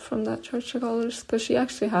get help from that church psychologist because she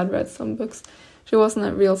actually had read some books. She wasn't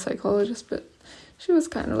a real psychologist, but she was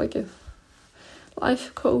kind of like a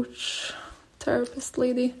life coach, therapist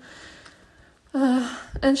lady.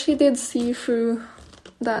 And she did see through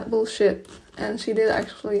that bullshit, and she did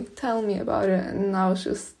actually tell me about it, and I was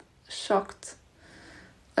just shocked.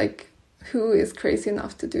 Like, who is crazy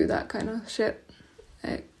enough to do that kind of shit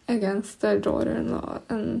against their daughter-in-law,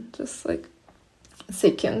 and just like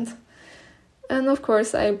sickened. And of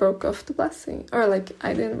course I broke off the blessing, or like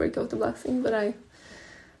I didn't break off the blessing, but I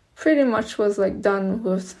pretty much was like done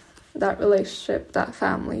with that relationship, that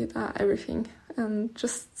family, that everything, and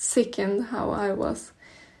just sickened how I was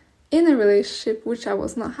in a relationship which I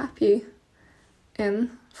was not happy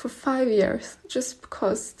in for 5 years, just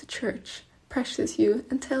because the church pressures you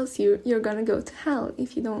and tells you you're gonna go to hell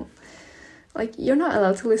if you don't. Like, you're not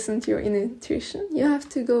allowed to listen to your inner intuition. You have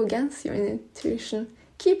to go against your inner intuition.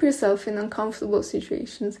 Keep yourself in uncomfortable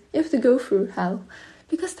situations. You have to go through hell,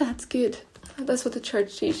 because that's good. That's what the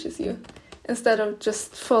church teaches you. Instead of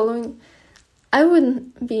just following. I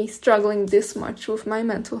wouldn't be struggling this much with my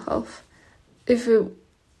mental health if it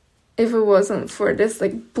wasn't for this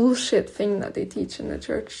like bullshit thing that they teach in the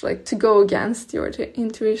church, like to go against your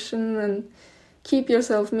intuition and keep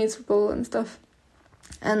yourself miserable and stuff.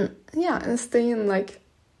 And yeah, and stay in like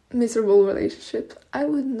miserable relationship. I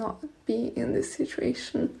would not be in this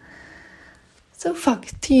situation. So fuck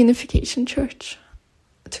the Unification Church.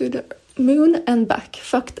 To the moon and back.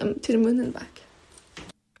 Fuck them to the moon and back.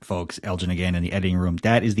 Folks, Elgin again in the editing room.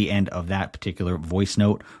 That is the end of that particular voice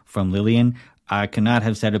note from Lillian. I could not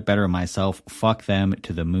have said it better myself. Fuck them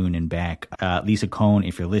to the moon and back. Lisa Cohn,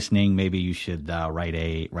 if you're listening, maybe you should write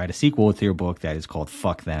a sequel to your book that is called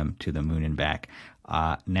Fuck Them to the Moon and Back.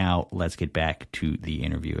 Now let's get back to the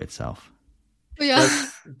interview itself. Yeah,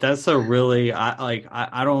 that's a really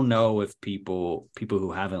I don't know if people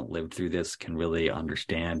who haven't lived through this can really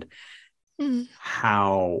understand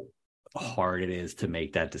how hard it is to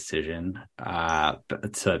make that decision,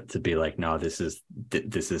 to be like, no, this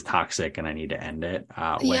is toxic and I need to end it,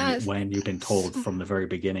 when you've been told from the very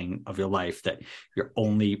beginning of your life that your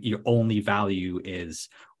only value is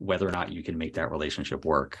whether or not you can make that relationship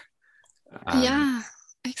work. Yeah,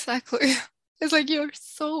 exactly. It's like you're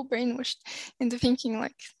so brainwashed into thinking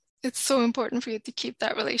like it's so important for you to keep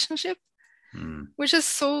that relationship, which is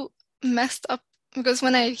so messed up. Because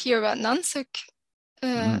when I hear about Nansuk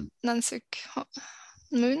Moon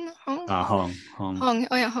Hong. Hong.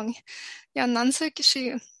 Oh yeah, Hong. Yeah, Nansuk.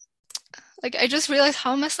 She, like, I just realized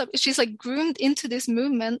how messed up. She's like groomed into this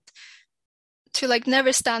movement to like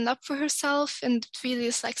never stand up for herself and really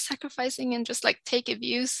is like sacrificing and just like take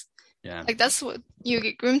abuse. Yeah. Like that's what you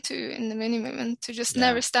get groomed to in the mini movement, to just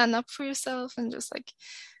never stand up for yourself and just like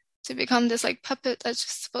to become this like puppet that's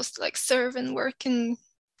just supposed to like serve and work and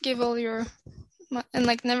give all your and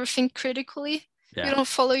like never think critically. Yeah. You don't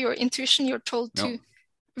follow your intuition. You're told to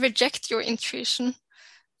reject your intuition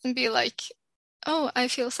and be like, oh, I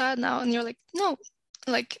feel sad now. And you're like, no,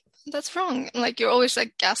 like that's wrong. And like you're always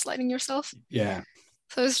like gaslighting yourself. Yeah.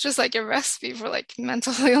 So it's just like a recipe for like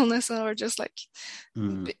mental illness, or just like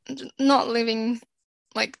not living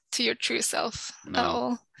like to your true self at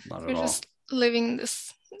all. Not at You're all. just living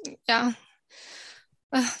this, yeah.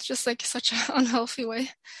 just like such an unhealthy way.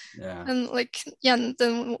 Yeah. And like, yeah, and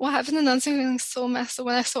then what happened in Nancy was so messed up.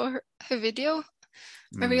 When I saw her video,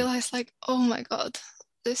 I realized like, oh my God,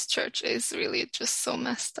 this church is really just so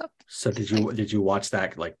messed up. So did you watch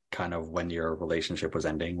that like kind of when your relationship was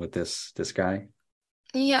ending with this guy?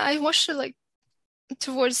 Yeah, I watched it like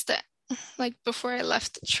towards the like before I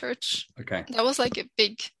left the church. Okay. That was like a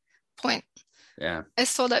big point. Yeah. I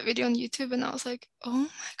saw that video on YouTube and I was like, oh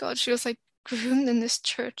my God, she was like groomed in this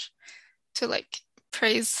church to like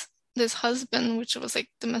praise this husband, which was like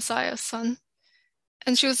the Messiah's son.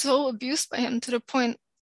 And she was so abused by him to the point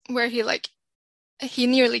where he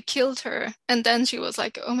nearly killed her. And then she was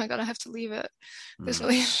like, oh my God, I have to leave this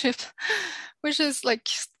relationship, which is like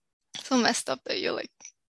so messed up that you're like,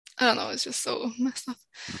 I don't know, it's just so messed up.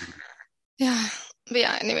 Yeah. But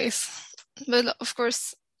yeah, anyways. But of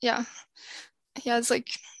course, yeah. Yeah, it's like,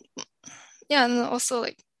 yeah, and also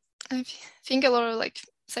like, I think a lot of like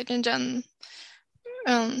second gen,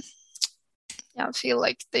 I feel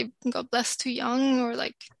like they got blessed too young, or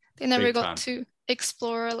like they never got to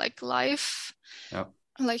explore like life. Yep.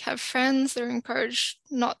 Like have friends. They're encouraged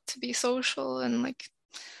not to be social, and like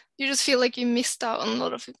you just feel like you missed out on a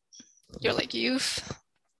lot of your like youth.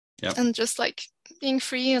 Yep. And just like being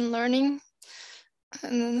free and learning,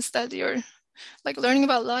 and instead you're like learning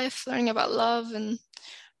about life, learning about love and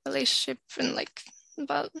relationship, and like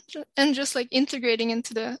just like integrating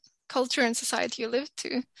into the culture and society you live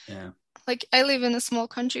to. Yeah. Like I live in a small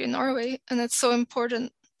country in Norway, and it's so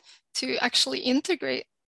important to actually integrate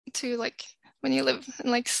to like when you live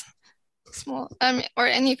in like small, or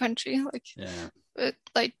any country, like, but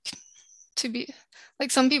like to be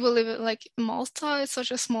like some people live in like Malta. It's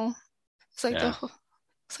such a small, it's like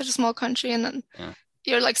such a small country, and then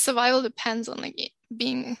your like survival depends on like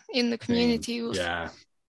being in the community with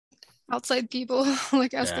outside people,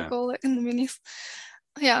 like as they call it in the minis.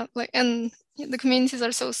 Yeah, like, and the communities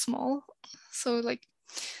are so small, so like,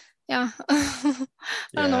 I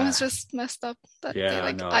don't know, it's just messed up that they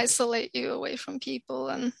like isolate you away from people,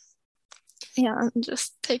 and and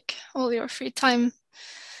just take all your free time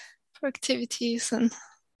for activities. And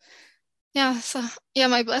so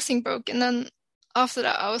my blessing broke, and then after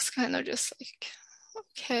that I was kind of just like,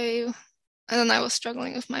 okay, and then I was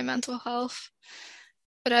struggling with my mental health,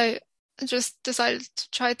 but I just decided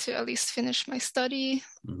to try to at least finish my study,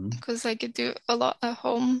 because I could do a lot at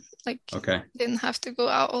home, like didn't have to go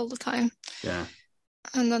out all the time.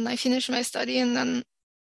 And then I finished my study, and then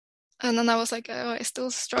I was like, oh, I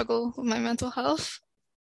still struggle with my mental health.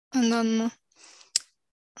 And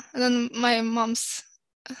then my mom's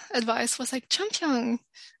advice was like, Champyong.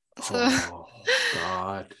 So, oh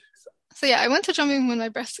God. So I went to Champyong when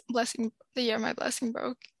the year my blessing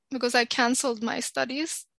broke, because I canceled my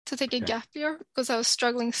studies to take a gap year because I was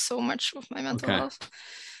struggling so much with my mental health.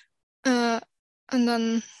 And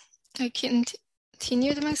then I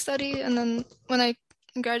continued my study, and then when I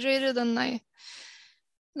graduated, then I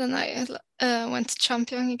went to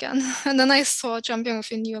Champyong again, and then I saw Champyong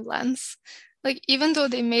with a new lens. Like, even though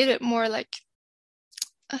they made it more like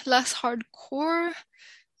less hardcore,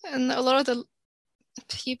 and a lot of the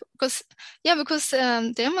people, because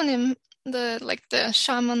Demonim, the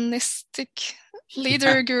shamanistic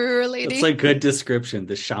leader guru lady. It's a good description,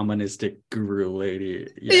 the shamanistic guru lady.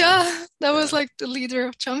 That was like the leader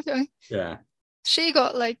of Champyong. She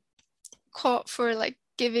got like caught for like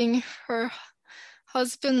giving her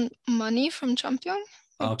husband money from Champyong.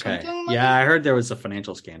 Like Champyong money. I heard there was a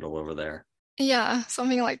financial scandal over there.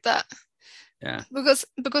 Something like that.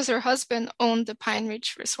 Because her husband owned the Pine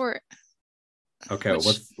Ridge Resort.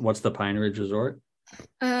 What's the Pine Ridge Resort?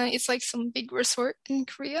 It's like some big resort in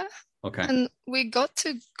Korea. Okay. And we got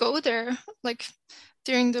to go there like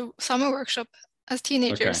during the summer workshop as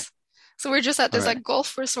teenagers. So we're just at this like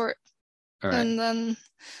golf resort. And then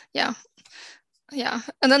and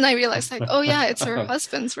then I realized like, oh yeah, it's her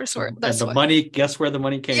husband's resort. That's and the money, guess where the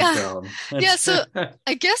money came from? So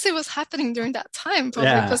I guess it was happening during that time,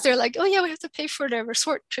 probably, because they're like, oh yeah, we have to pay for the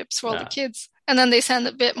resort trips for all the kids, and then they send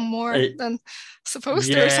a bit more than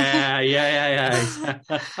supposed to or something.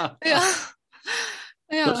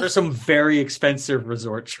 Those are some very expensive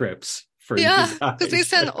resort trips for you guys. Because they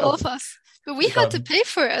send all of us. But we had to pay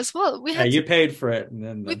for it as well. You paid for it, and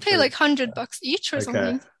then we paid like $100 each or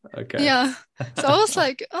something. So I was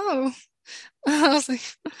like, oh,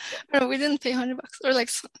 we didn't pay $100, or like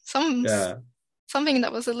something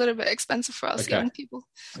that was a little bit expensive for us young people.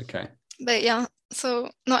 But so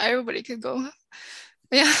not everybody could go.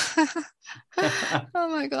 Oh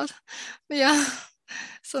my God. But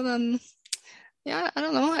so then I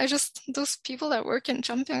don't know. I just, those people that work in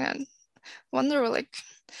Champyong, wonder, like,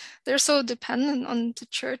 they're so dependent on the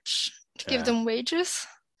church to give them wages.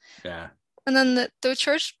 Yeah. And then the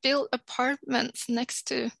church built apartments next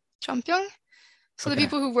to Champyong. So the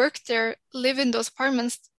people who work there live in those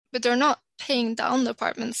apartments, but they're not paying down the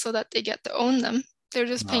apartments so that they get to own them. They're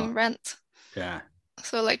just paying rent. Yeah.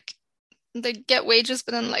 So like they get wages,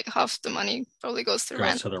 but then like half the money probably goes to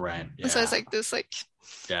rent. To the rent. Yeah. So it's like this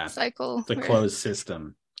cycle. The closed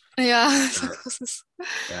system. Yeah. Sure.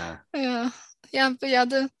 Yeah. Yeah. But yeah,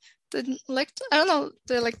 the I don't know,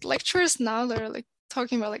 the like lecturers now, they're like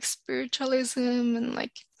talking about like spiritualism and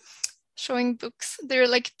like showing books. They're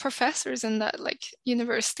like professors in that like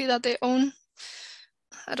university that they own.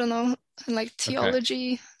 I don't know, and like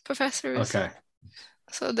theology professors. Okay.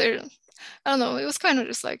 So they're, I don't know, it was kind of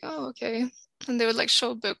just like, oh, okay. And they would like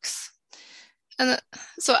show books. And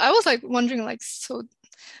so I was like wondering, like, so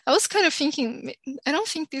I was kind of thinking, I don't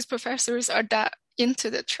think these professors are that into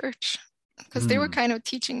the church, because they were kind of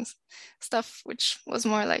teaching stuff which was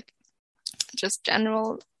more like just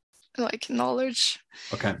general like knowledge.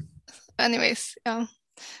 Okay. Anyways, yeah,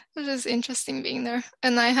 it was just interesting being there.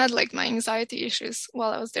 And I had like my anxiety issues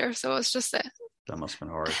while I was there, so it was just that must have been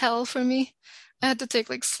hard. Hell for me. I had to take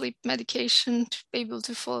like sleep medication to be able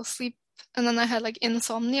to fall asleep, and then I had like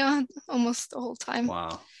insomnia almost the whole time.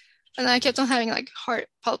 Wow. And I kept on having like heart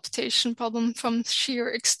palpitation problem from sheer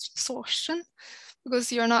exhaustion,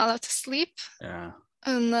 because you're not allowed to sleep. Yeah.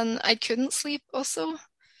 And then I couldn't sleep also.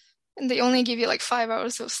 And they only give you like 5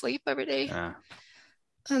 hours of sleep every day. Yeah.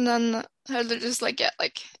 And then I would just like get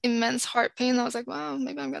like immense heart pain. I was like, wow,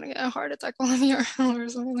 maybe I'm gonna get a heart attack while I'm here or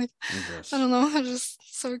something. Like, I don't know. It was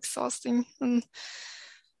just so exhausting. And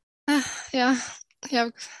yeah.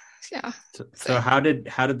 So how did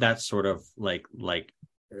that sort of like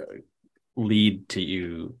lead to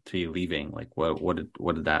you leaving? Like what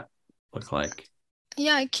did that look like?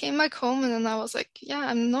 Yeah, I came back home and then I was like, yeah,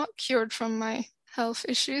 I'm not cured from my health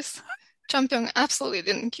issues. Champyong absolutely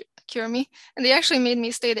didn't cure me. And they actually made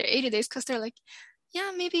me stay there 80 days, because they're like,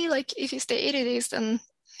 yeah, maybe like if you stay 80 days, then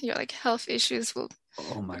your like health issues will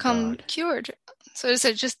become cured. So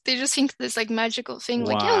they just think this like magical thing,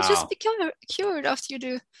 like, yeah, it'll just be cured after you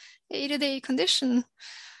do 80-day condition.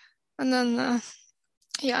 And then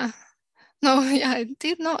I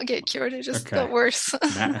did not get cured. It just got worse.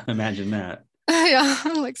 Imagine that. Yeah,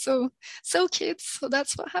 I'm like, so kids, so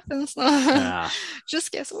that's what happens.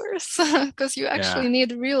 Just gets worse, because you actually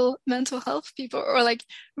need real mental health people, or like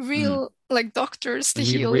real like doctors to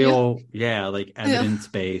heal you. Yeah, like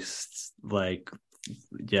evidence-based, like,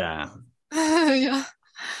 yeah. Yeah,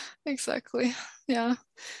 exactly. Yeah.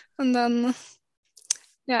 And then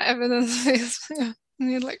evidence-based. Yeah. You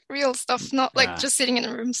need like real stuff, not like just sitting in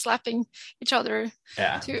a room slapping each other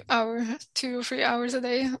 2 or 3 hours a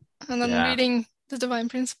day, and then reading the Divine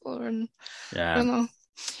Principle, and I don't know.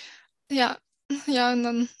 And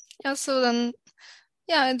then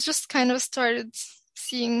I just kind of started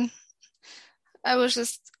seeing. I was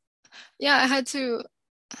just I had to.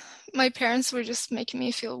 My parents were just making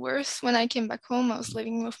me feel worse. When I came back home, I was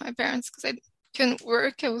living with my parents because I couldn't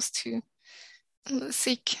work. I was too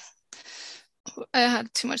sick. I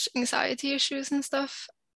had too much anxiety issues and stuff.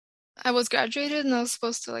 I was graduated and I was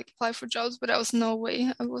supposed to like apply for jobs, but I was no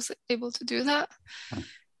way I was able to do that.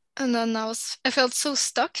 And then I felt so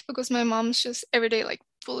stuck, because my mom's just every day like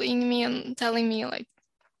bullying me and telling me like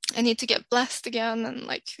I need to get blessed again, and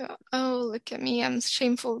like, oh, look at me, I'm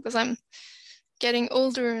shameful because I'm getting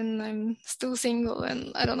older and I'm still single,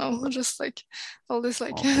 and I don't know, just like all this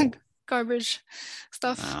like garbage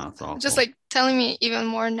stuff. Just like telling me even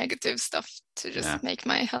more negative stuff to just make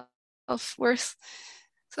my health worse.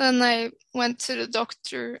 So then I went to the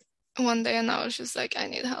doctor one day and I was just like, I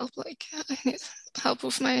need help. Like, I need help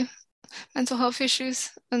with my mental health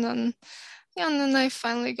issues. And then I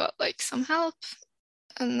finally got like some help,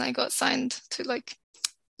 and I got signed to like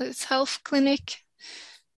this health clinic,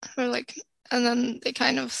 or like, and then they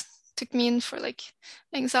kind of took me in for like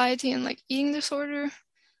anxiety and like eating disorder,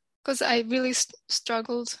 because I really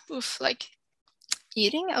struggled with like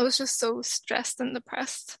eating. I was just so stressed and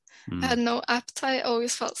depressed. I had no appetite. I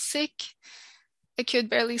always felt sick. I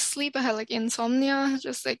could barely sleep. I had like insomnia,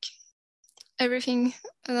 just like everything.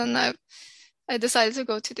 And then I decided to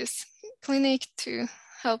go to this clinic to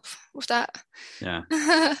help with that. Yeah.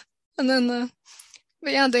 And then,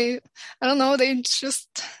 but yeah, I don't know,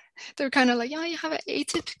 they're kind of like, yeah, you have an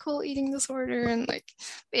atypical eating disorder, and like,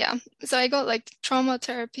 but yeah. So I got like trauma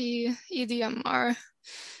therapy, EDMR,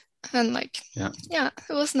 and like, it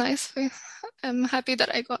was nice. I'm happy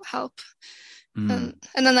that I got help, And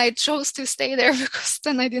then I chose to stay there because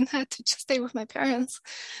then I didn't have to stay with my parents,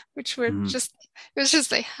 which were it was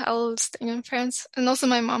just like hell staying with parents. And also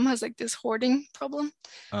my mom has like this hoarding problem.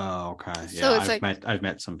 Oh, okay. So yeah, I've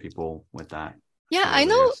met some people with that. Yeah, I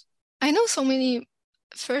know so many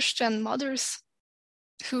first-gen mothers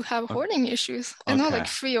who have hoarding issues. I know like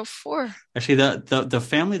 3 or 4. Actually, the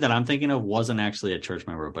family that I'm thinking of wasn't actually a church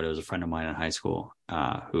member, but it was a friend of mine in high school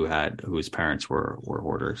whose parents were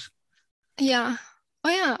hoarders. Yeah. Oh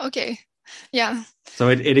yeah. Okay. Yeah. So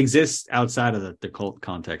it exists outside of the cult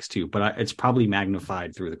context too, but it's probably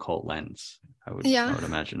magnified through the cult lens. I would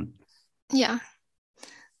imagine. Yeah.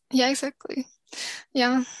 Yeah. Exactly.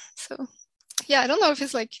 Yeah. So yeah, I don't know if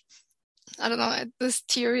it's like, I don't know, this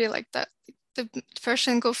theory like that the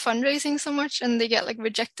person go fundraising so much and they get like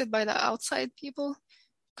rejected by the outside people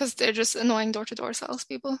because they're just annoying door-to-door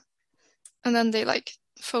salespeople, and then they like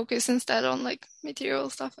focus instead on like material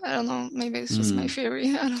stuff. I don't know, maybe it's just my theory.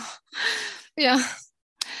 I don't know. Yeah.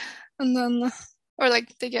 And then or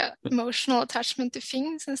like they get emotional attachment to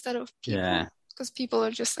things instead of people, because people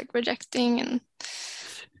are just like rejecting, and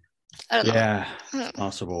I don't know. Yeah, it's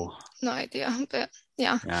possible. No idea, but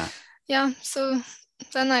yeah. So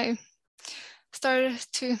then I started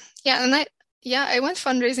to I went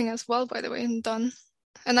fundraising as well, by the way, and done,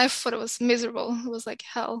 and I thought it was miserable. It was like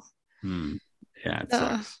hell. Yeah, it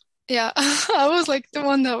sucks. Yeah, I was like the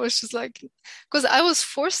one that was just like, because I was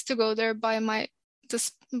forced to go there by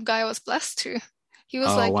this guy I was blessed to. He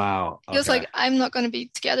was wow. He was like, I'm not going to be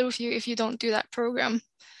together with you if you don't do that program.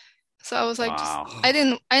 So I was like,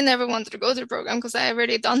 I never wanted to go to the program because I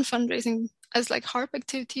already done fundraising as like HARP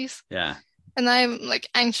activities. Yeah. And I'm like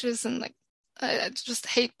anxious and like, I just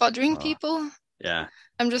hate bothering people. Yeah.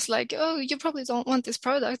 I'm just like, oh, you probably don't want this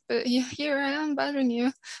product, but here I am bothering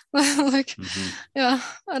you. Like, yeah,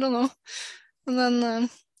 I don't know. And then,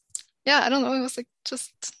 I don't know. It was like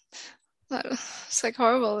it's like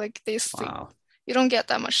horrible. Like you don't get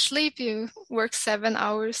that much sleep. You work 7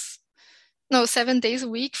 days a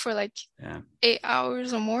week for like 8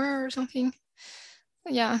 hours or more or something.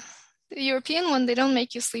 Yeah. The European one, they don't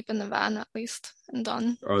make you sleep in the van, at least, and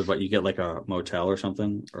done. Or what, you get like a motel or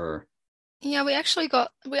something, or? Yeah, we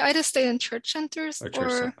either stayed in church centers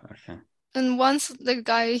and once the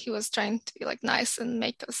guy, he was trying to be like nice and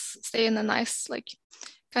make us stay in a nice like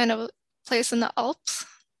kind of place in the Alps.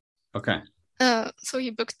 Okay. So he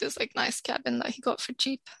booked this like nice cabin that he got for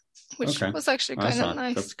cheap, which was actually kind of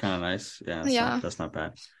nice. That's kind of nice. Yeah. That's not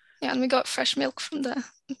bad. Yeah, and we got fresh milk from the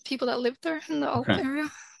people that lived there in the Alp area,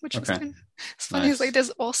 which was kind of, it's funny. Nice. It's like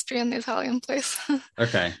this Austrian Italian place.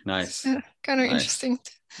 Okay, nice. Kind of interesting.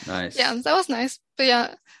 Nice. Yeah, that was nice.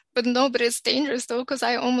 But it's dangerous though, because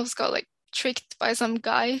I almost got like tricked by some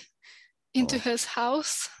guy into his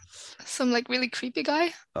house, some like really creepy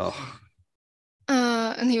guy.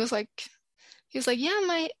 And he was like, yeah,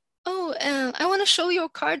 I want to show your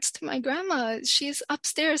cards to my grandma. She's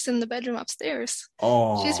upstairs in the bedroom upstairs.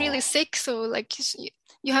 She's really sick, so like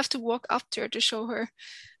you have to walk up to her to show her.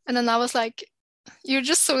 And then I was like, you're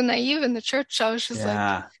just so naive in the church. I was just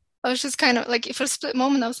like, I was just kind of like, for a split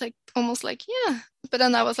moment, I was like, almost like, yeah. But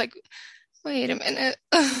then I was like, wait a minute.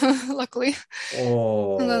 Luckily.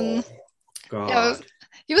 And then, God.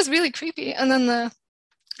 He was really creepy. And then,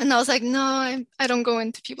 and I was like, no, I don't go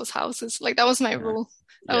into people's houses. Like that was my rule.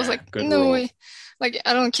 I was like, no way. Like,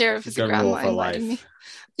 I don't care if it's a grandma inviting me.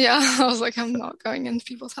 Yeah, I was like, I'm not going into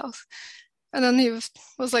people's house. And then he was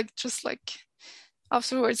like, just like,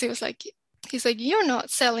 afterwards, he's like, you're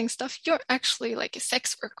not selling stuff. You're actually like a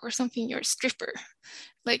sex worker or something. You're a stripper.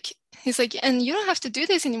 Like, he's like, and you don't have to do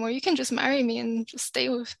this anymore. You can just marry me and just stay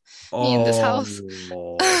with me in this house.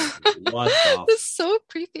 What It's so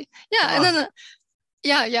creepy. Yeah, and then...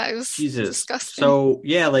 it was disgusting. So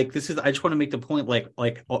like this is, I just want to make the point, like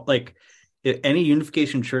any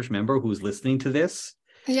Unification Church member who's listening to this,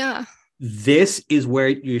 this is where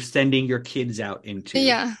you're sending your kids out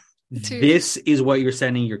into. This is what you're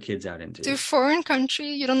sending your kids out into. To a foreign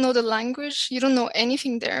country, you don't know the language, you don't know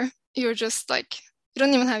anything there. You're just like, you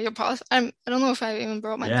don't even have your passport. I don't know if I even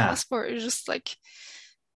brought my passport. You're just like,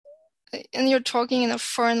 and you're talking in a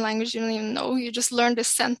foreign language you don't even know. You just learned a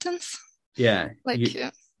sentence. Yeah. Like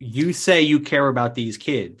you say you care about these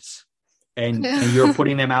kids and you're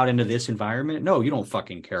putting them out into this environment. No, you don't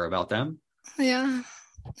fucking care about them. Yeah.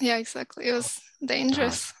 Yeah, exactly. It was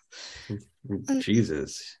dangerous.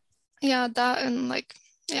 Jesus. Yeah, that and like,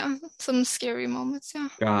 some scary moments. Yeah.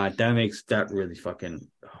 God, that really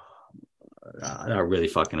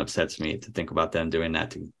fucking upsets me to think about them doing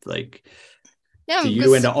that to like, to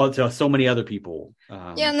you and to so many other people.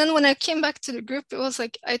 And then when I came back to the group, it was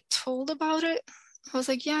like I told about it I was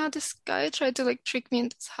like, yeah, this guy tried to like trick me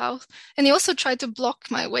into this house, and he also tried to block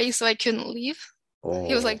my way so I couldn't leave.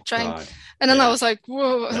 He was like trying, God. And then I was like,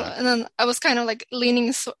 whoa, and then I was kind of like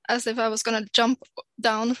leaning as if I was gonna jump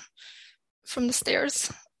down from the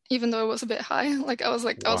stairs, even though it was a bit high. Like I was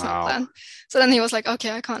like, that was my plan. So then he was like,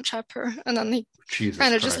 okay, I can't trap her, and then he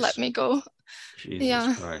kind of just let me go.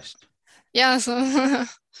 Jesus Christ. Yeah, so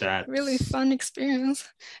that's really fun experience.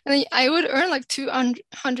 And I would earn like 200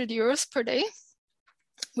 euros per day,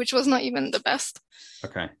 which was not even the best.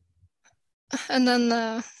 Okay. And then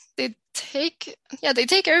they take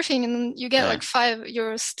everything, and then you get like 5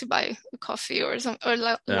 euros to buy a coffee or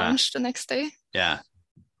lunch the next day. Yeah.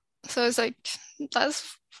 So it's like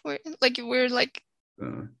we're like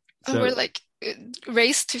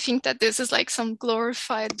raised to think that this is like some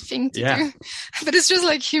glorified thing to do, but it's just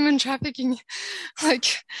like human trafficking,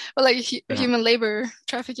 human labor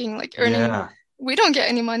trafficking, like earning. Yeah. We don't get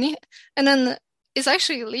any money, and then it's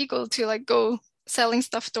actually illegal to like go selling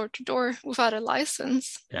stuff door to door without a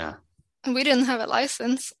license. Yeah. And we didn't have a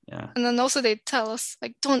license. Yeah. And then also they tell us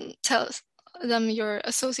like, don't tell them you're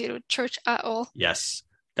associated with church at all. Yes.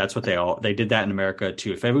 That's what they did that in America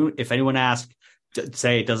too. If anyone asked,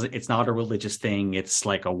 say it's not a religious thing, it's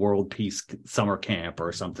like a world peace summer camp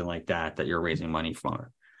or something like that you're raising money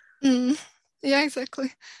for. Yeah,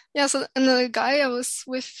 exactly. Yeah. So, and the guy I was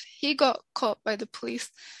with, he got caught by the police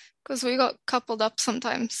because we got coupled up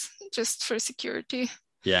sometimes just for security.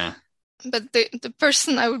 Yeah. But the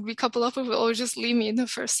person I would be coupled up with would always just leave me in the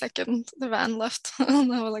first second the van left.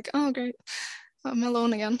 And I was like, oh, great. I'm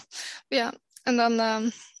alone again. But yeah. And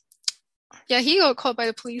then, he got caught by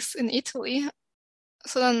the police in Italy.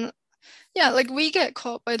 So then, like we get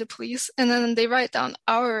caught by the police, and then they write down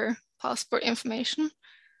our passport information,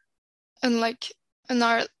 and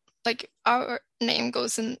our name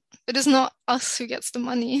goes in. It is not us who gets the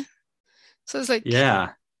money. So it's like,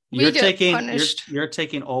 you're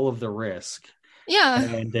taking all of the risk. Yeah.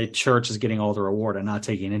 And the church is getting all the reward and not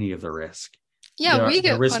taking any of the risk. Yeah, we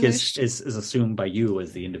get the risk punished. is assumed by you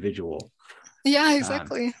as the individual. Yeah,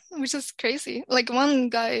 exactly. Which is crazy. Like one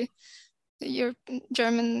guy,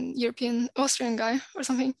 European, Austrian guy or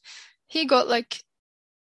something, he got like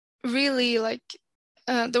really like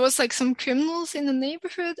there was like some criminals in the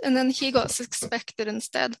neighborhood, and then he got suspected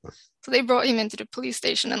instead. So they brought him into the police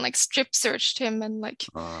station and like strip searched him and like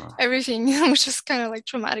everything, which is kind of like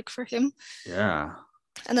traumatic for him. Yeah.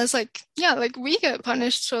 And it's like, like we get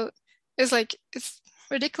punished. So it's like, it's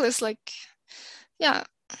ridiculous. Like,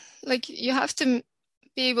 like you have to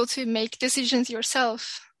be able to make decisions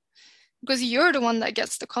yourself because you're the one that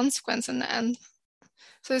gets the consequence in the end.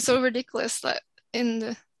 So it's so ridiculous that in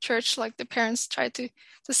the church, like the parents try to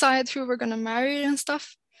decide who we're going to marry and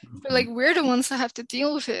stuff. But like we're the ones that have to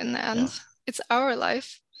deal with it in the end. Yeah. It's our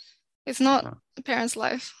life. It's not the parents'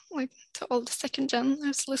 life. Like to all the second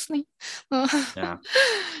geners listening. Yeah.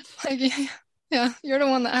 Like, you're the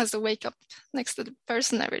one that has to wake up next to the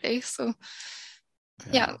person every day. So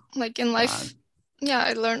like in life,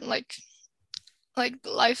 I learned like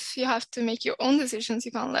life, you have to make your own decisions.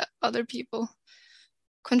 You can't let other people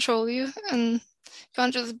control you, and you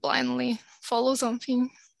can't just blindly follow something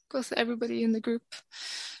because everybody in the group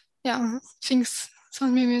thinks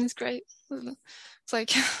Sun Min is great. It's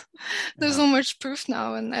like there's so much proof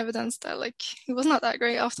now and evidence that like he was not that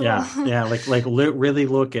great after all. Really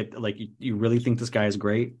look at like you really think this guy is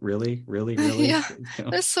great, really yeah.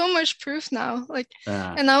 There's so much proof now, like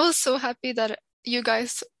and I was so happy that you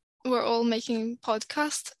guys were all making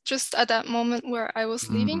podcasts just at that moment where I was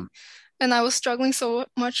leaving. And I was struggling so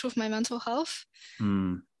much with my mental health.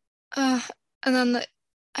 And then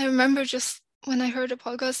I remember just when I heard the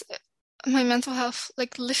podcast, my mental health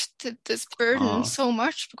like lifted this burden so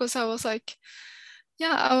much because I was like,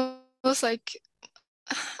 I'm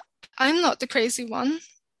not the crazy one.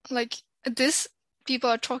 Like this,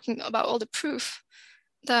 people are talking about all the proof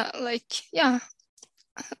that like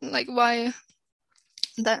why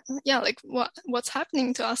that like what's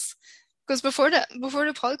happening to us. Because before the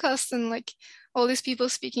podcast and like all these people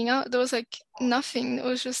speaking out, there was like nothing. It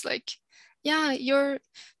was just like, you're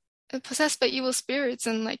possessed by evil spirits,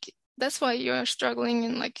 and like that's why you're struggling.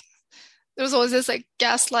 And like there was always this like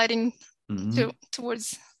gaslighting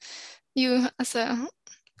towards you as a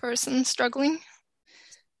person struggling.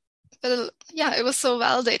 But it was so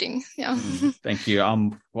validating. Yeah. Thank you.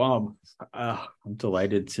 I'm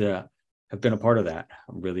delighted to have been a part of that.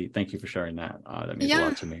 Really, thank you for sharing that. That means a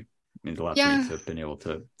lot to me. It means a lot to me to have been able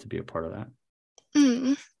to be a part of that.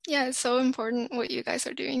 Yeah, it's so important what you guys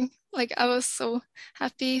are doing. Like I was so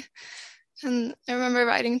happy, and I remember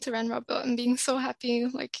writing to Ren Robert and being so happy.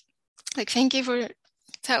 Like thank you for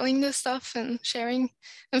telling this stuff and sharing,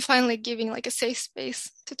 and finally giving like a safe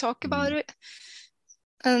space to talk about it.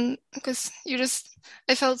 And because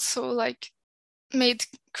I felt so like made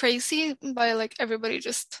crazy by like everybody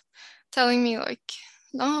just telling me like,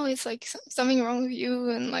 no, it's like something wrong with you,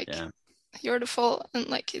 and like you're the fault, and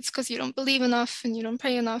like it's because you don't believe enough and you don't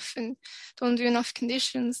pray enough and don't do enough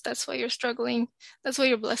conditions. That's why you're struggling. That's why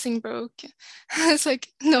your blessing broke. It's like,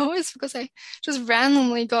 no, it's because I just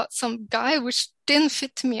randomly got some guy which didn't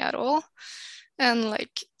fit me at all. And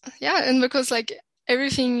like, and because like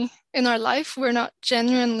everything in our life, we're not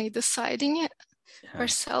genuinely deciding it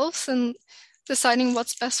ourselves and deciding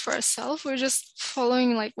what's best for ourselves. We're just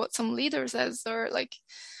following like what some leader says, or like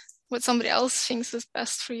what somebody else thinks is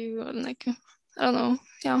best for you. And like, I don't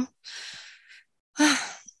know.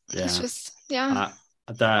 It's just, that's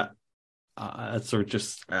sort of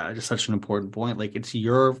just such an important point. Like it's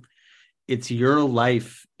your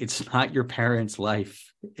life. It's not your parents'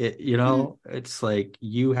 life. It's like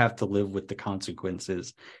you have to live with the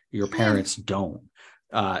consequences. Your parents don't.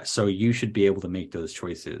 So you should be able to make those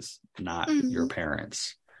choices, not your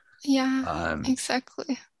parents.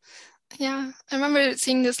 Exactly. I remember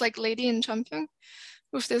seeing this like lady in Champyeong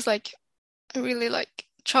with this like really like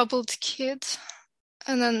troubled kid,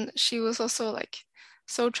 and then she was also like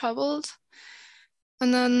so troubled,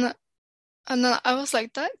 and then I was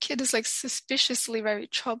like, that kid is like suspiciously very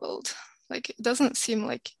troubled. Like it doesn't seem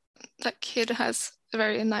like that kid has a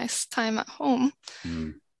very nice time at home.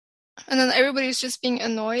 And then everybody's just being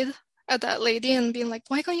annoyed at that lady and being like,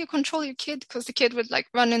 why can't you control your kid? Because the kid would like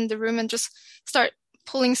run in the room and just start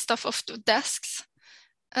pulling stuff off the desks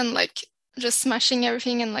and like just smashing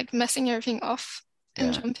everything and like messing everything off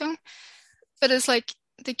in Champyeong. But it's like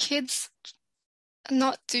the kids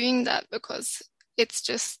not doing that because it's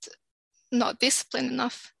just not disciplined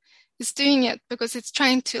enough. It's doing it because it's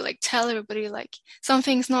trying to like tell everybody like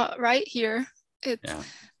something's not right here. It's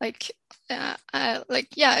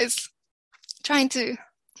it's trying to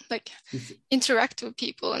like interact with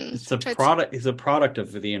people, and it's a product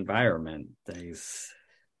of the environment. And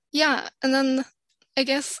then I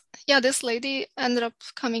guess this lady ended up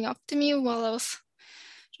coming up to me while I was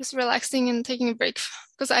just relaxing and taking a break,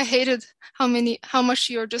 because I hated how much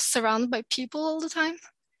you're just surrounded by people all the time.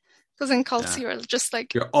 Because in cults you're just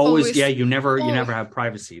like you're always you never have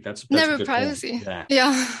privacy. That's never a good privacy. Point.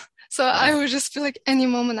 So I would just feel like any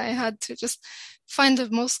moment I had to just find the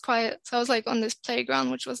most quiet. So I was like on this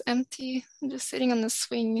playground which was empty, and just sitting on the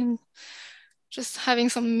swing and just having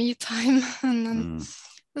some me time. And then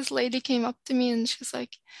this lady came up to me and she's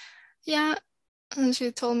like, and she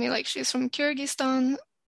told me like she's from Kyrgyzstan,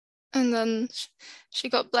 and then she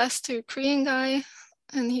got blessed to a Korean guy,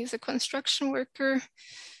 and he's a construction worker.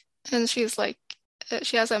 And she's like,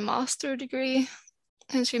 she has a master's degree,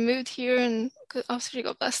 and she moved here, and after she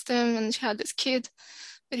got blessed him, and she had this kid,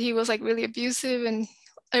 but he was like really abusive, and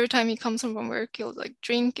every time he comes home from work, he'll like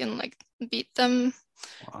drink and like beat them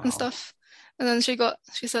and stuff. And then she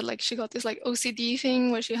said like she got this like OCD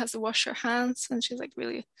thing where she has to wash her hands, and she's like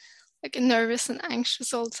really like nervous and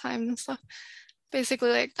anxious all the time and stuff,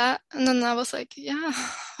 basically like that. And then I was like,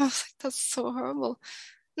 that's so horrible.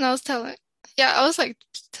 And I was telling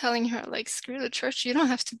her like, screw the church, you don't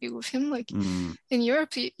have to be with him. Like in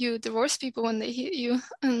Europe, you divorce people when they hit you,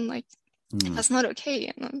 and like that's not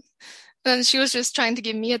okay. And she was just trying to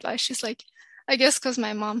give me advice. She's like, I guess because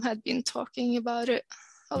my mom had been talking about it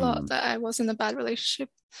a lot, that I was in a bad relationship.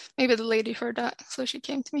 Maybe the lady heard that, so she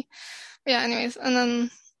came to me. But anyways, and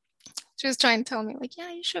then she was trying to tell me like,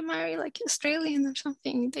 you should marry like Australian or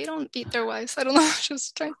something. They don't beat their wives. I don't know. She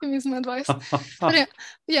was trying to give me some advice. But I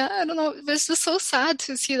don't know. It's just so sad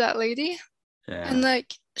to see that lady. And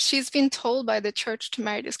like, she's been told by the church to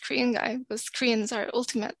marry this Korean guy because Koreans are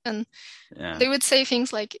ultimate. And they would say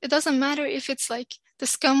things like, it doesn't matter if it's like the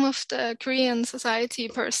scum of the Korean society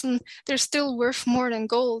person, they're still worth more than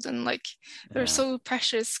gold. And like, they're so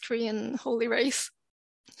precious, Korean holy race.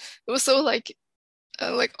 It was so like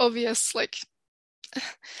obvious, like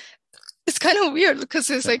it's kind of weird because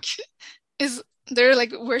it's like they're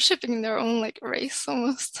like worshipping their own like race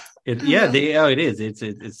almost. It is.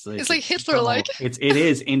 It's like Hitler like. It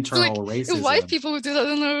is internal like, racism. If white people would do that,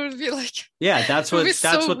 then it would be like that's what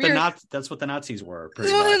the Nazis were.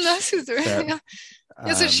 Pretty much. The Nazis were.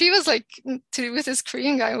 So she was like with this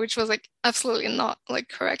Korean guy, which was like absolutely not like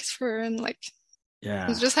correct for her, and like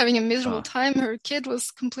was just having a miserable time. Her kid was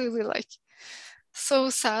completely like so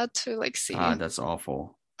sad to like see. That's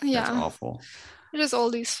awful. That's awful. Just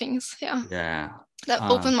all these things. That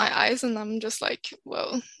opened my eyes, and I'm just like,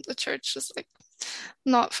 well, the church is like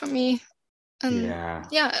not for me. And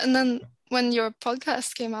and then when your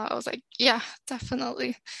podcast came out, I was like, yeah,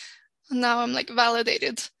 definitely. And now I'm like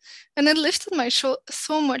validated. And it lifted my so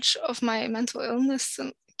much of my mental illness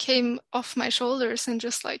and came off my shoulders, and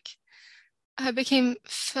just like I became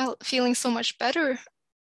feeling so much better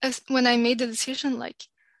as when I made the decision, like,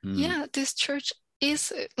 yeah, this church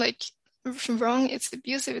is like wrong, it's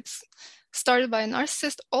abusive, it's started by a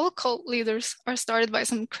narcissist. All cult leaders are started by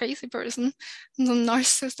some crazy person, some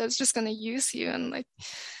narcissist that's just gonna use you. And like,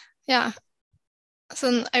 yeah. So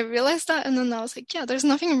then I realized that, and then I was like, yeah, there's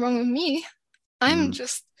nothing wrong with me. I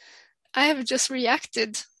have just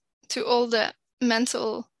reacted to all the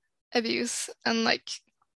mental abuse and like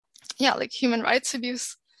human rights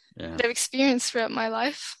abuse that I've experienced throughout my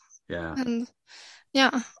life. Yeah. And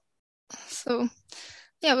yeah, so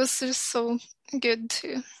yeah, it was just so good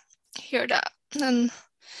to hear that. And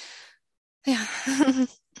yeah, it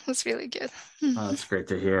was really good. Oh, that's great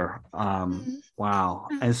to hear. Wow.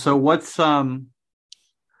 And so what's so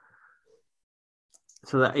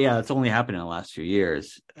that it's only happened in the last few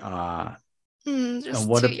years. Just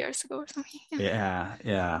 2 years ago or something.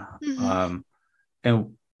 Yeah.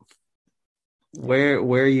 And where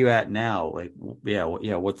are you at now? Like,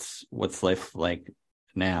 what's life like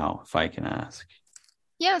now, if I can ask?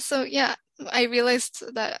 Yeah, so I realized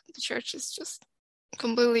that the church is just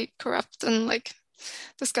completely corrupt and like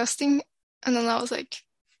disgusting. And then I was like,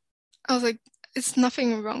 it's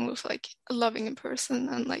nothing wrong with like loving a person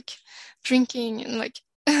and like drinking and like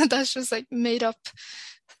that's just like made up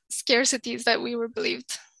scarcities that we were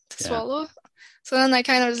believed to swallow. So then I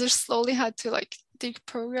kind of just slowly had to like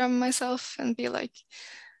deprogram myself and be like,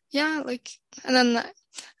 and then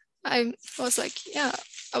I was like,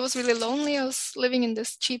 I was really lonely. I was living in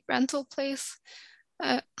this cheap rental place.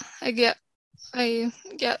 I get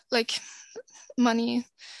like money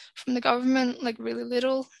from the government, like really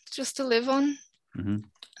little, just to live on.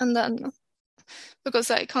 And then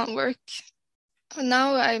because I can't work,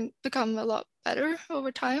 now I become a lot better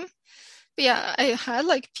over time. But I had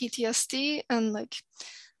like PTSD and like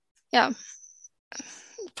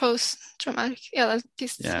post-traumatic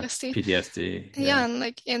PTSD. And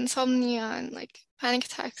like insomnia and like panic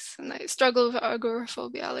attacks, and I struggle with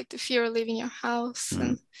agoraphobia, like the fear of leaving your house,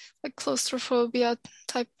 and like claustrophobia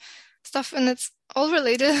type stuff. And it's all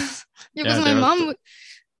related because my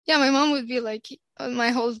mom would be like, my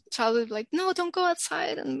whole childhood, like, no, don't go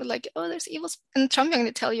outside, and like, oh, there's evil and Trump going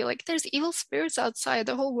to tell you like there's evil spirits outside,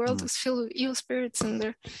 the whole world is filled with evil spirits and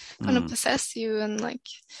they're gonna possess you, and like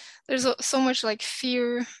there's so much like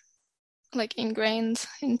fear like ingrained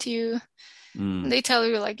into you. And they tell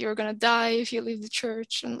you like you're gonna die if you leave the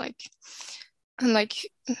church, and like I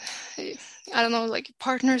don't know, like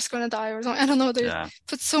partner's gonna die or something. I don't know, they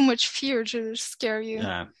put so much fear to scare you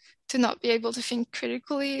to not be able to think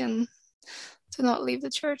critically and to not leave the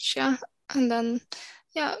church. And then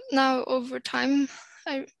now over time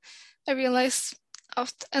I realized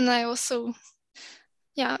and I also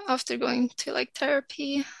after going to like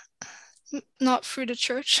therapy, not through the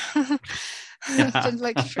church but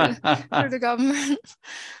like through the government,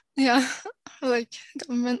 like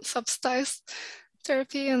government subsidized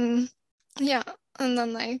therapy, and and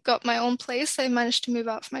then I got my own place. I managed to move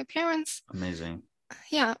out from my parents. Amazing.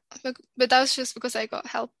 But that was just because I got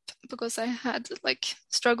help, because I had like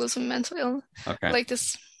struggles with mental illness, like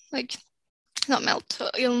this, like not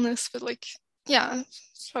mental illness, but like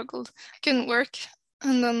struggled. I couldn't work,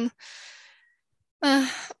 and then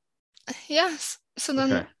so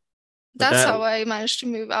then that's how I managed to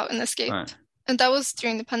move out and escape. And that was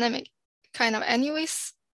during the pandemic kind of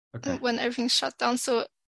anyways, when everything shut down. So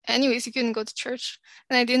anyways, you couldn't go to church,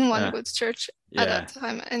 and I didn't want to go to church at that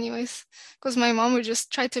time anyways, because my mom would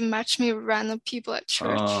just try to match me with random people at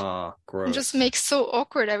church. And just make so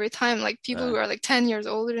awkward every time, like people who are like 10 years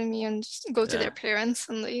older than me, and just go to their parents,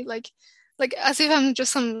 and they like as if I'm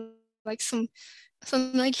just some like,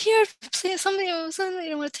 here, please, somebody you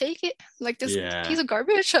don't want to take it, like this piece of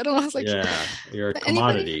garbage. I don't know. I was like, you're a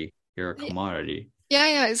commodity. You're a commodity.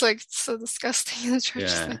 It's like so disgusting in the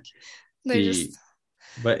church. Like, they just.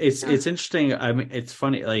 But it's interesting. I mean, it's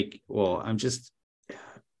funny. Like, well,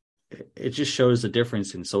 it just shows the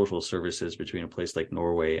difference in social services between a place like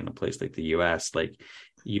Norway and a place like the US. Like,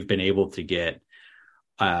 you've been able to get,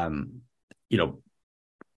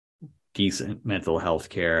 decent mental health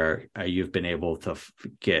care. You've been able to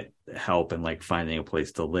get help in like finding a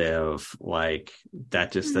place to live. Like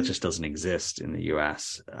that just doesn't exist in the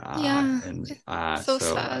US. So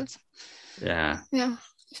sad. Yeah.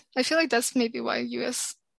 I feel like that's maybe why US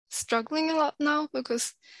is struggling a lot now,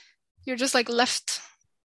 because you're just like left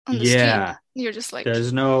on the street. You're just like,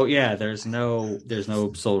 there's no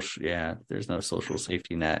social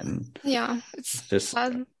safety net, and it's just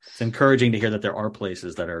it's encouraging to hear that there are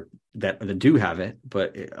places that do have it,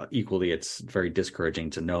 but equally it's very discouraging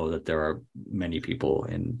to know that there are many people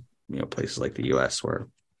in places like the US where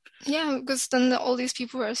because then all these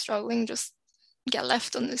people who are struggling just get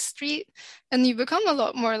left on the street, and you become a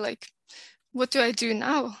lot more like, what do I do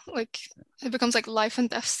now? Like it becomes like life and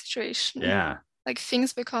death situation. Like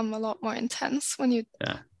things become a lot more intense when you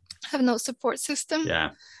have no support system.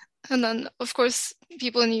 And then of course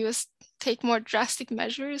people in the US take more drastic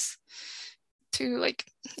measures to like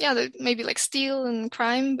maybe like steal and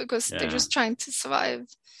crime because they're just trying to survive,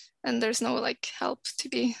 and there's no like help to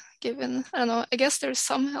be given. I don't know, I guess there's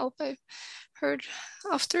some help I heard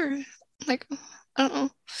after, like, I don't know,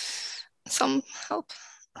 some help.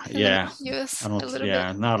 US,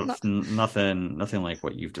 nothing like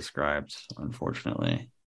what you've described, unfortunately.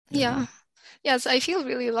 Yes, I feel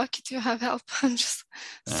really lucky to have help. I'm just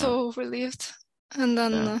so relieved. And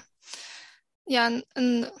then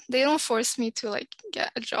and they don't force me to like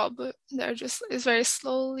get a job. It's very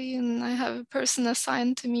slowly, and I have a person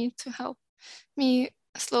assigned to me to help me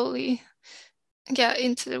slowly get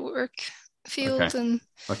into the work field. And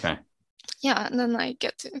and then I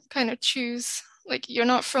get to kind of choose. Like you're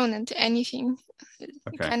not thrown into anything.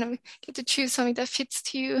 You kind of get to choose something that fits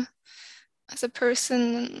to you as a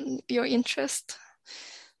person and your interest.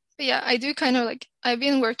 But I do kind of like, I've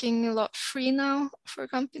been working a lot free now for a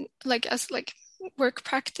company, like as like work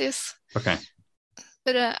practice.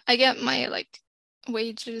 But I get my like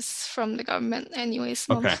wages from the government anyways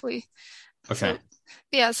monthly. So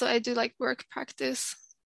I do like work practice,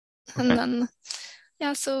 and then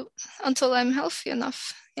so until I'm healthy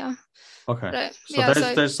enough. So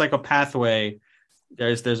there's like a pathway.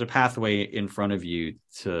 There's a pathway in front of you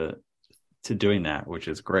to doing that, which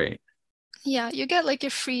is great. You get like a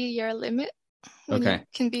 3-year limit when you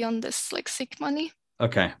can be on this like sick money.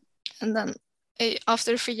 And then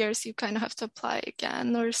after 3 years, you kind of have to apply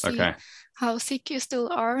again or see how sick you still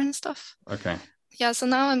are and stuff. So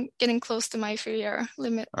now I'm getting close to my 3-year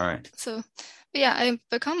limit. All right. So, I've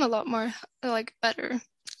become a lot more like better,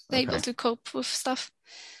 able to cope with stuff.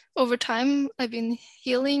 Over time, I've been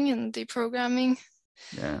healing and deprogramming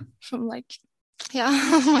from like,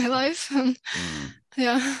 my life and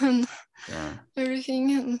and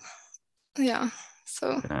everything, and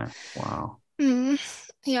so wow.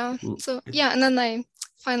 So and then I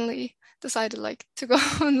finally decided like to go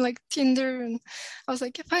on like Tinder, and I was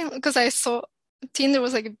like finally, because I saw Tinder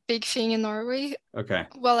was like a big thing in Norway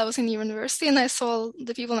while I was in university, and I saw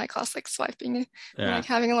the people in my class like swiping and like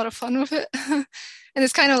having a lot of fun with it. And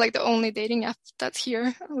it's kind of like the only dating app that's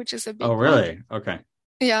here, which is a big one.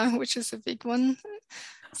 Which is a big one.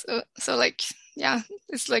 So like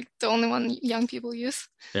it's like the only one young people use.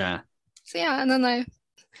 And then I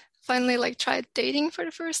finally like tried dating for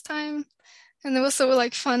the first time, and it was so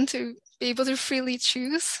like fun to be able to freely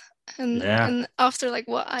choose and after like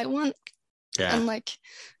what I want. And like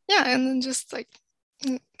and then just like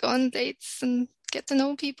go on dates and get to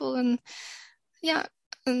know people, and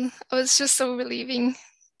and it was just so relieving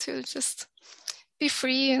to just be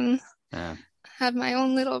free and have my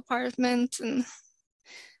own little apartment,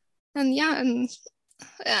 but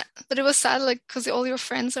it was sad like because all your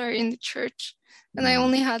friends are in the church, and I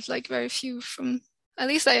only had like very few from, at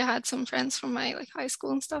least I had some friends from my like high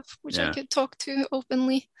school and stuff, which I could talk to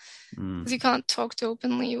openly, because you can't talk to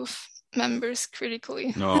openly with members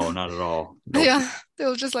critically. No, not at all.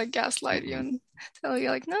 They'll just like gaslight you and tell you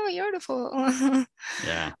like, no, you're the fool. You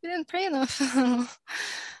didn't pray enough.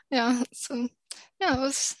 So it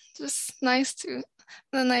was just nice to.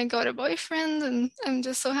 Then I got a boyfriend, and I'm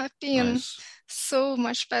just so happy and so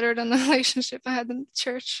much better than the relationship I had in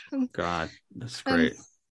church. God, that's great.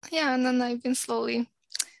 And then I've been slowly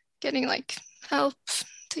getting like help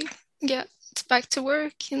to get back to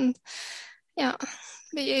work and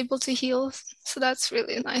be able to heal. So that's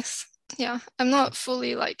really nice. I'm not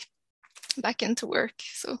fully like back into work,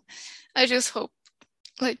 so I just hope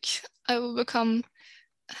like I will become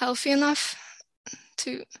healthy enough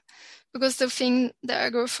to, because the thing, the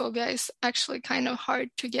agoraphobia is actually kind of hard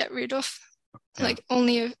to get rid of. Like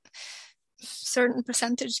only a certain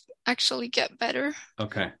percentage actually get better.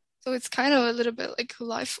 So it's kind of a little bit like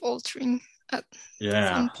life altering at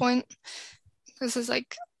some point, because it's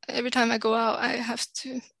like every time I go out, I have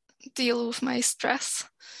to deal with my stress.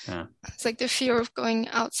 It's like the fear of going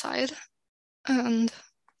outside, and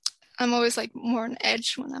I'm always like more on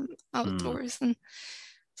edge when I'm outdoors. And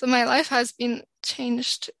so my life has been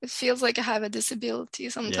changed. It feels like I have a disability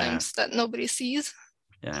sometimes that nobody sees.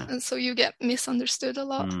 Yeah. And so you get misunderstood a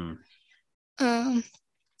lot. And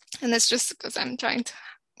it's just because I'm trying to,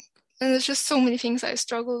 and there's just so many things I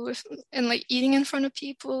struggle with, and like eating in front of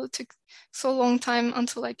people. It took so long time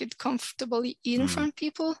until I could comfortably eat in front of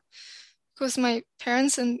people, because my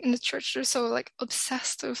parents in the church are so like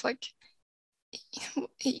obsessed with like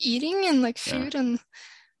eating and like food. And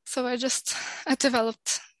so I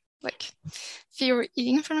developed like fear of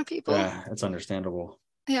eating in front of people. Yeah, that's understandable.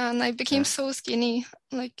 Yeah, and I became so skinny,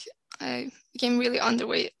 like I became really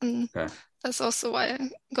underweight, and that's also why I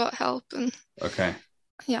got help. And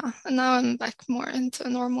yeah, and now I'm back more into a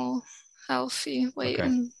normal, healthy weight,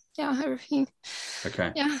 and everything.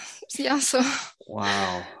 Yeah, so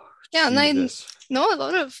wow. Yeah, Jesus. And I know a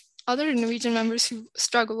lot of other Norwegian members who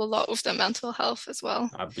struggle a lot with their mental health as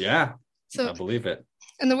well. So I believe it.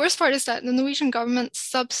 And the worst part is that the Norwegian government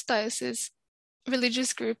subsidizes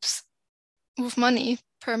religious groups with money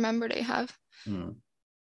per member they have.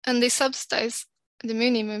 And they subsidize the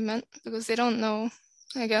Moonie movement because they don't know,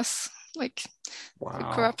 I guess, like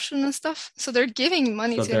the corruption and stuff. So they're giving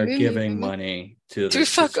money to the Moonie giving money to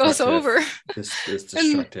fuck us over. This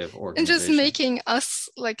destructive organization. And just making us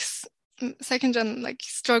like second gen like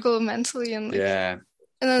struggle mentally and like,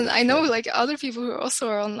 and then I know like other people who also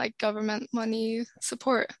are on like government money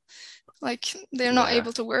support, like they're not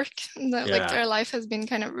able to work, like their life has been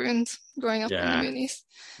kind of ruined growing up in the Moonies.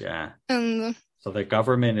 And so the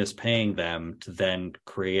government is paying them to then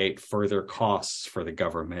create further costs for the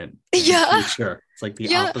government in the future. It's like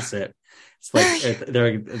the opposite. It's like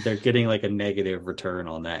they're getting like a negative return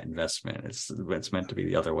on that investment. It's meant to be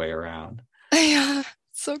the other way around. Yeah,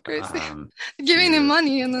 so crazy. Giving them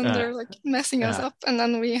money and then they're like messing us up, and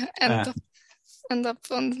then we end up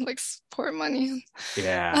on like support money.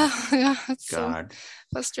 It's so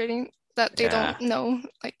frustrating that they don't know.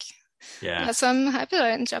 Like, so I'm happy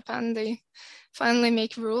that in Japan they finally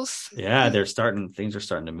make rules. Things are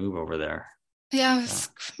starting to move over there. It's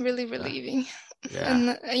really relieving.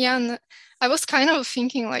 And I was kind of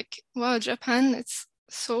thinking like, wow, Japan, it's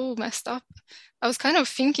so messed up. I was kind of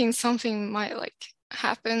thinking something might like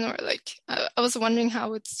happen, or like I was wondering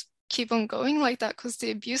how it's keep on going like that, because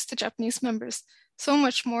they abuse the Japanese members so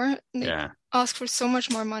much more. They ask for so much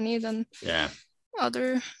more money than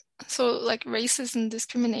other, so like racism,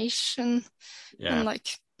 discrimination, and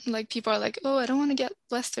like people are like, oh, I don't want to get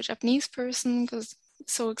blessed to a Japanese person because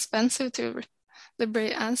it's so expensive to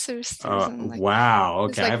liberate ancestors. Wow.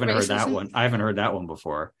 Okay, like I haven't heard that one. I haven't heard that one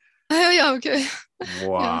before. Okay.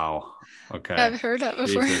 Wow. Okay. I've heard that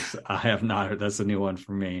before. Jesus, I have not heard. That's a new one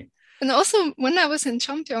for me. And also, when I was in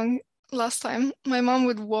Champyeong last time, my mom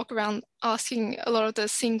would walk around asking a lot of the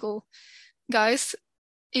single guys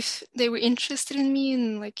if they were interested in me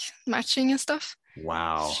and like matching and stuff.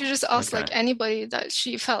 Wow. She just asked like anybody that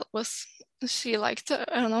she felt she liked. I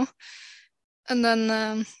don't know. And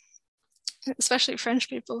then especially French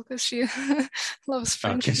people, because she loves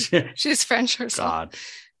French. She's French herself.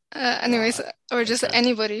 Anyways, or just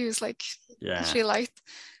anybody who's like she liked.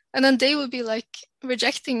 And then they would be like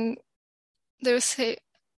rejecting. They would say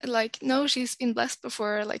like, no, she's been blessed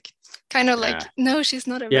before, like kind of like, no, she's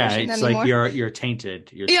not a virgin it's anymore. Like you're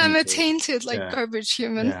tainted. I'm a tainted like garbage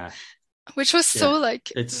human. Which was so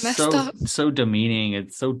like it's messed up. So demeaning.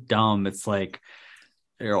 It's so dumb. It's like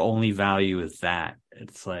their only value is that.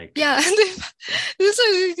 It's like and there's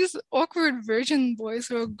like these awkward virgin boys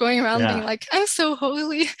who are going around being like, I'm so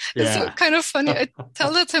holy. It's so kind of funny. I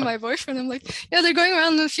tell that to my boyfriend. I'm like, they're going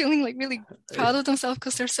around and feeling like really proud of themselves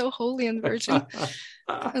because they're so holy and virgin.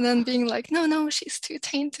 And then being like, no, she's too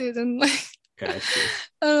tainted, and like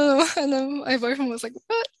and then my boyfriend was like,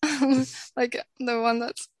 what? Like the one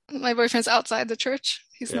that's my boyfriend's outside the church.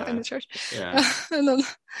 He's not in the church. And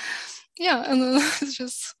then it's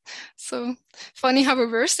just so funny how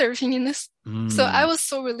reversed everything in this. So I was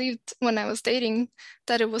so relieved when I was dating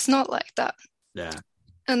that it was not like that.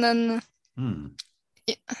 And then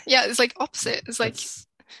it's like opposite. It's like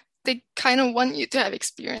they kind of want you to have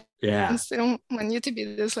experience. They don't want you to be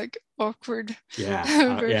this like awkward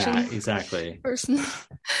virgin person.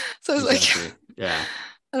 So it's like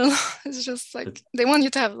I don't know, it's just like they want you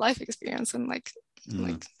to have life experience, and like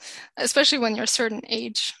especially when you're a certain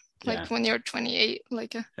age. Like when you're 28,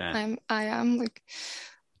 like I am like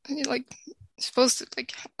supposed to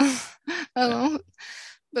like I don't know,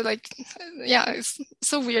 but like it's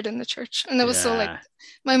so weird in the church. And it was so like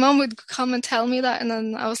my mom would come and tell me that, and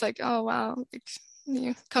then I was like, oh wow, like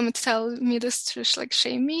you come and tell me this to just like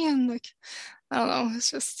shame me, and like I don't know,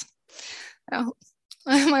 it's just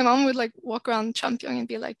my mom would like walk around Champyeong and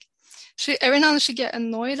be like, every now and then she'd get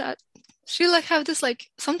annoyed at she like have this like,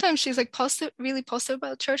 sometimes she's like positive, really positive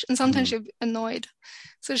about church, and sometimes she'll be annoyed.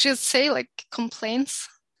 So she'll say like complaints.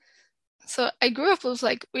 So I grew up with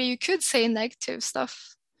like where you could say negative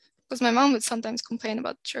stuff, because my mom would sometimes complain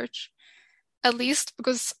about church, at least,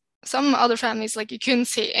 because some other families like you couldn't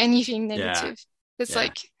say anything negative. It's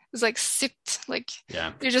like sipped, like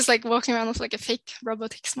you're just like walking around with like a fake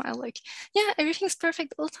robotic smile, like everything's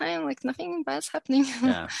perfect all the time, like nothing bad's happening.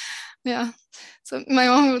 So my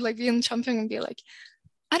mom would like be in Champyong and be like,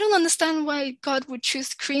 I don't understand why God would choose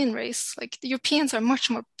the Korean race. Like the Europeans are much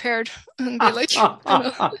more prepared. And be like, she's like,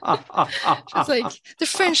 the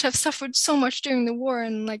French have suffered so much during the war,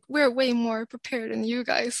 and like we're way more prepared than you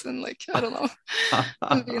guys. And like, I don't know.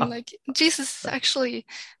 I mean, like Jesus is actually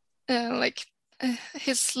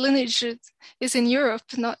his lineage is in Europe,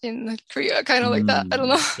 not in Korea, kind of like that. I don't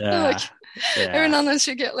know. Like every now and then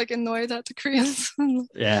she get like annoyed at the Koreans.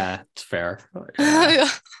 It's fair.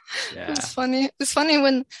 It's funny. It's funny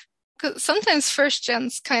when, because sometimes first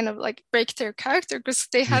gens kind of like break their character because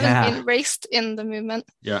they haven't been raised in the movement.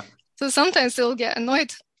 So sometimes they'll get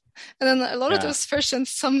annoyed. And then a lot of those first gens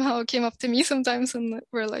somehow came up to me sometimes and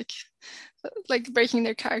were like breaking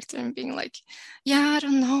their character and being like, I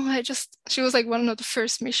don't know. She was like one of the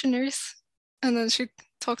first missionaries. And then she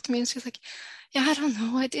talked to me and she's like, I don't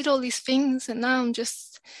know. I did all these things and now I'm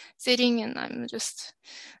just sitting and I'm just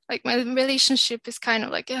like, my relationship is kind of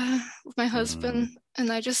like with my husband,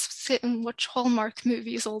 and I just sit and watch Hallmark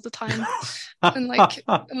movies all the time. and like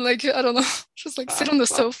I don't know, just like sit on the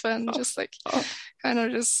sofa and just like kind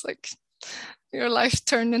of just like your life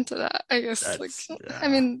turned into that, I guess. I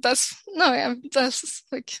mean, that's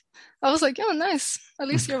like, I was like, oh, nice. At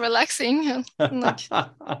least you're relaxing. And like,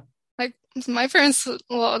 like my parents, a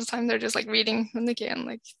lot of the time, they're just like reading when they can,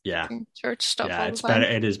 like church stuff. All it's the time.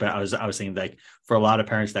 better. It is better. I was thinking like for a lot of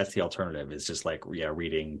parents, that's the alternative. Is just like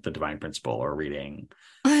reading The Divine Principle or reading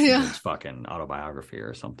his fucking autobiography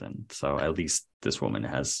or something. So at least this woman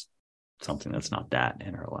has something that's not that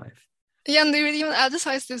in her life. Yeah, and they would even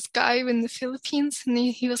advertise this guy in the Philippines, and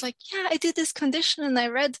he was like, I did this condition and I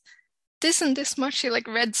read this and this much. He like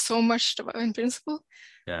read so much about in principle.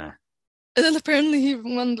 Yeah. And then apparently he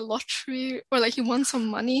won the lottery, or like he won some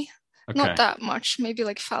money. Okay. Not that much, maybe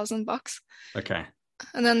like $1,000. Okay.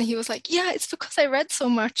 And then he was like, it's because I read so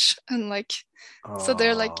much. And like, so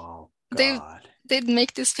they're like, they'd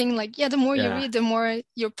make this thing like, the more you read, the more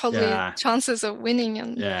you're probably chances of winning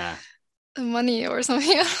and money or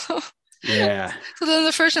something. So then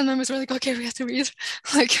the first gen members were like, okay, we have to read,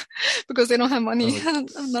 like, because they don't have money.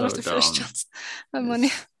 None of the first gens have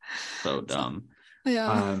money. So dumb.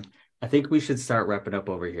 I think we should start wrapping up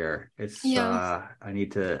over here. It's I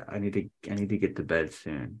need to get to bed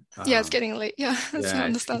soon. It's getting late. That's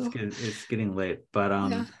understandable. It's getting late. But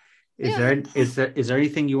is there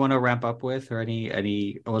anything you want to wrap up with, or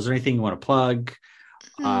was there anything you want to plug,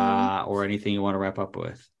 or anything you want to wrap up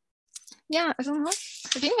with? I don't know.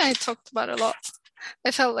 I think I talked about it a lot.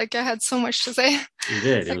 I felt like I had so much to say. You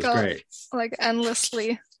did. It was great. Like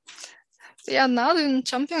endlessly. So now in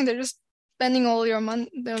Champyong, they're just spending all your money,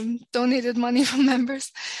 the donated money from members.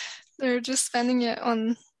 They're just spending it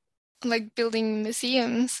on like building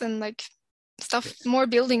museums and like stuff, more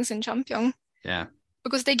buildings in Champyong. Yeah.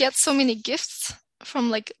 Because they get so many gifts from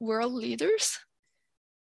like world leaders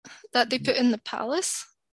that they put in the palace.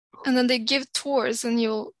 And then they give tours and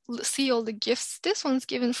you'll see all the gifts. This one's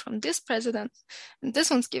given from this president and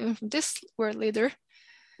this one's given from this world leader.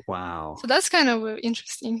 Wow. So that's kind of an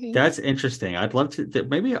interesting thing. That's interesting. I'd love to,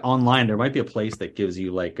 maybe online, there might be a place that gives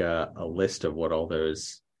you like a list of what all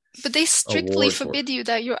those. But they strictly forbid you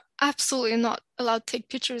that you're absolutely not allowed to take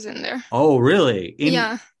pictures in there. Oh, really?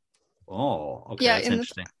 Yeah. Oh, okay. That's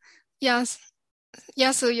interesting.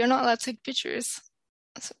 So you're not allowed to take pictures.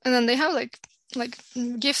 And then they have like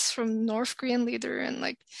gifts from North Korean leader and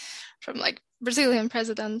like from like Brazilian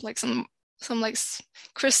president, like some like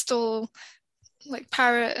crystal like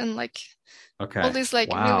parrot and like all these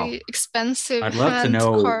like really expensive I'd love to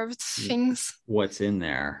know carved things. What's in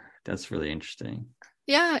there? That's really interesting.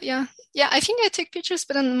 Yeah. I think I took pictures,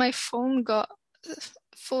 but then my phone got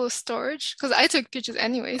full of storage because I took pictures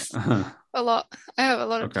anyways. A lot. I have a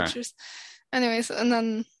lot of pictures. Anyways, and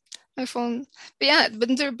then my phone.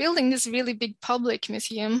 But they're building this really big public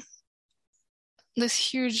museum, this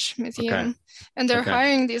huge museum, and they're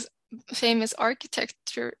hiring these famous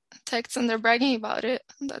architects, and they're bragging about it.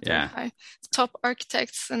 That they're top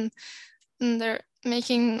architects, and they're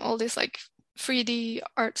making all this like 3D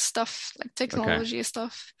art stuff, like technology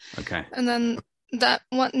stuff. Okay. And then that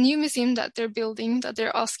one new museum that they're building, that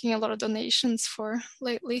they're asking a lot of donations for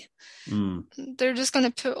lately, they're just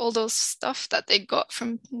going to put all those stuff that they got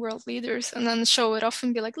from world leaders and then show it off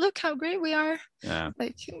and be like, look how great we are. Yeah.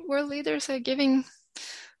 Like, world leaders are giving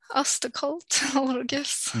us, the cult, a lot of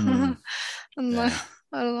gifts. And I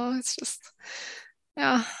don't know, it's just,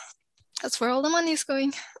 yeah, that's where all the money is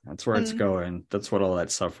going. That's where it's going. That's what all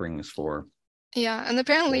that suffering is for. Yeah, and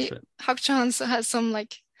apparently Hak Ja Han has some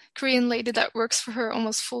like Korean lady that works for her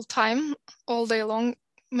almost full time all day long,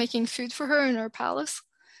 making food for her in her palace,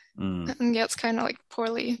 and gets kind of like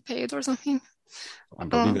poorly paid or something. I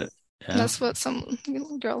believe it. Yeah. That's what some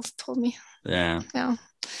girls told me. Yeah.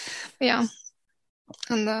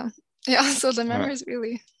 And so the memories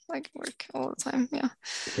really like work all the time. Yeah.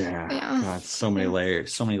 God, so many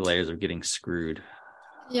layers of getting screwed.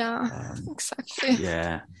 Yeah, exactly.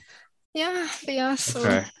 Yeah. But yeah,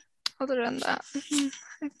 so other than that, I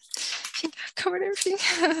think I covered everything.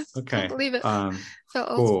 Okay. I can't believe it.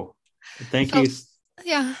 Cool. Thank you.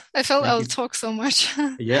 Yeah, I felt I'll talk so much.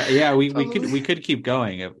 Yeah. We could keep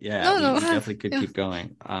going. Yeah, no. We definitely could keep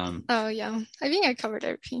going. Oh yeah, I think I covered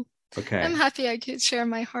everything. Okay. I'm happy I could share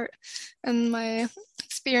my heart and my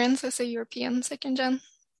experience as a European second gen.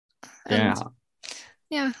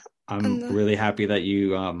 Yeah. I'm really happy that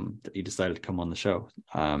you decided to come on the show.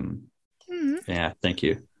 Yeah, thank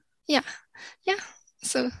you. Yeah.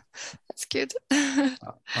 So that's good. All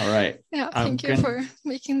right. Yeah, thank you for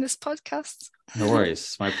making this podcast. No worries.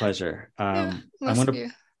 It's my pleasure. Must be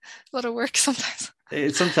a lot of work sometimes.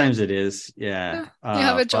 Sometimes it is. Yeah. You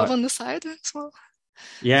have a job on the side as well.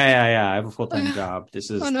 Yeah. I have a full-time job. This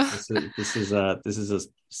is a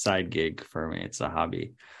side gig for me. It's a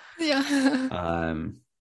hobby. Yeah.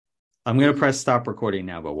 I'm going to press stop recording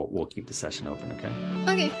now, but we'll keep the session open, okay?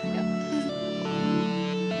 Okay. Yeah.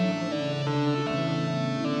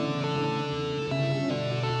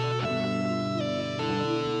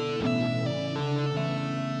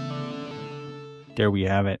 There we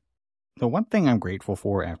have it. The one thing I'm grateful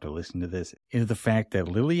for after listening to this is the fact that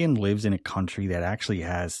Lillian lives in a country that actually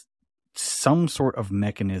has some sort of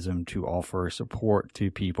mechanism to offer support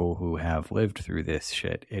to people who have lived through this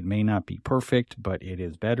shit. It may not be perfect, but it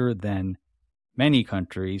is better than many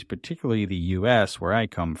countries, particularly the US, where I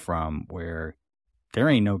come from, where there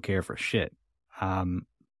ain't no care for shit,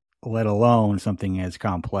 let alone something as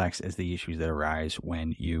complex as the issues that arise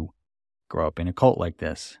when you grow up in a cult like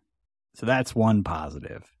this. So that's one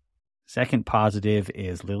positive. Second positive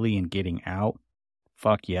is Lillian getting out.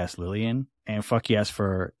 Fuck yes, Lillian. And fuck yes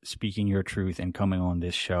for speaking your truth and coming on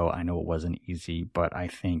this show. I know it wasn't easy, but I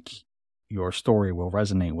think your story will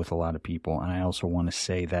resonate with a lot of people. And I also want to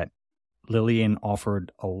say that Lillian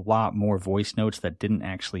offered a lot more voice notes that didn't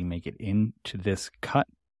actually make it into this cut.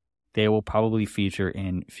 They will probably feature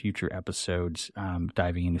in future episodes,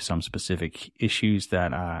 diving into some specific issues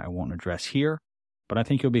that I won't address here. But I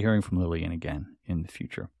think you'll be hearing from Lillian again in the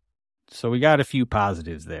future. So we got a few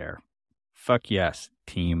positives there. Fuck yes,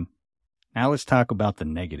 team. Now let's talk about the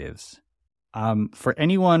negatives. For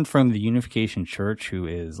anyone from the Unification Church who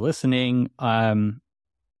is listening, I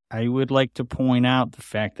would like to point out the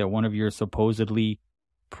fact that one of your supposedly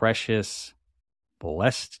precious,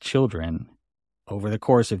 blessed children over the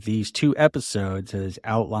course of these 2 episodes has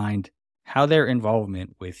outlined how their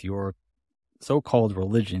involvement with your so-called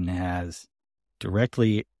religion has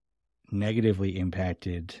directly negatively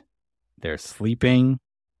impacted their sleeping,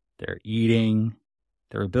 their eating,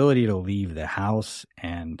 their ability to leave the house,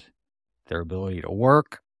 and their ability to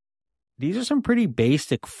work. These are some pretty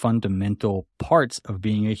basic, fundamental parts of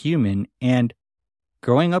being a human, and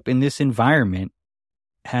growing up in this environment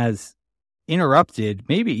has interrupted,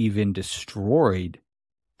 maybe even destroyed,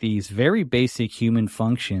 these very basic human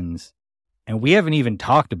functions. And we haven't even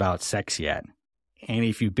talked about sex yet. And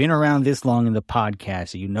if you've been around this long in the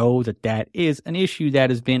podcast, you know that that is an issue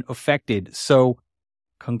that has been affected. So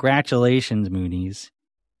congratulations, Moonies.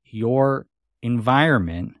 Your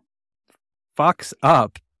environment fucks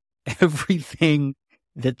up everything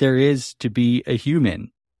that there is to be a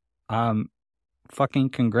human. Fucking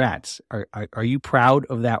congrats. Are you proud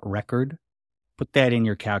of that record? Put that in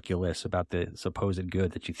your calculus about the supposed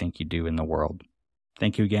good that you think you do in the world.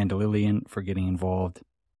 Thank you again to Lillian for getting involved.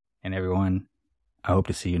 And everyone, I hope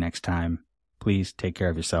to see you next time. Please take care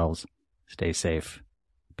of yourselves. Stay safe.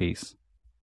 Peace.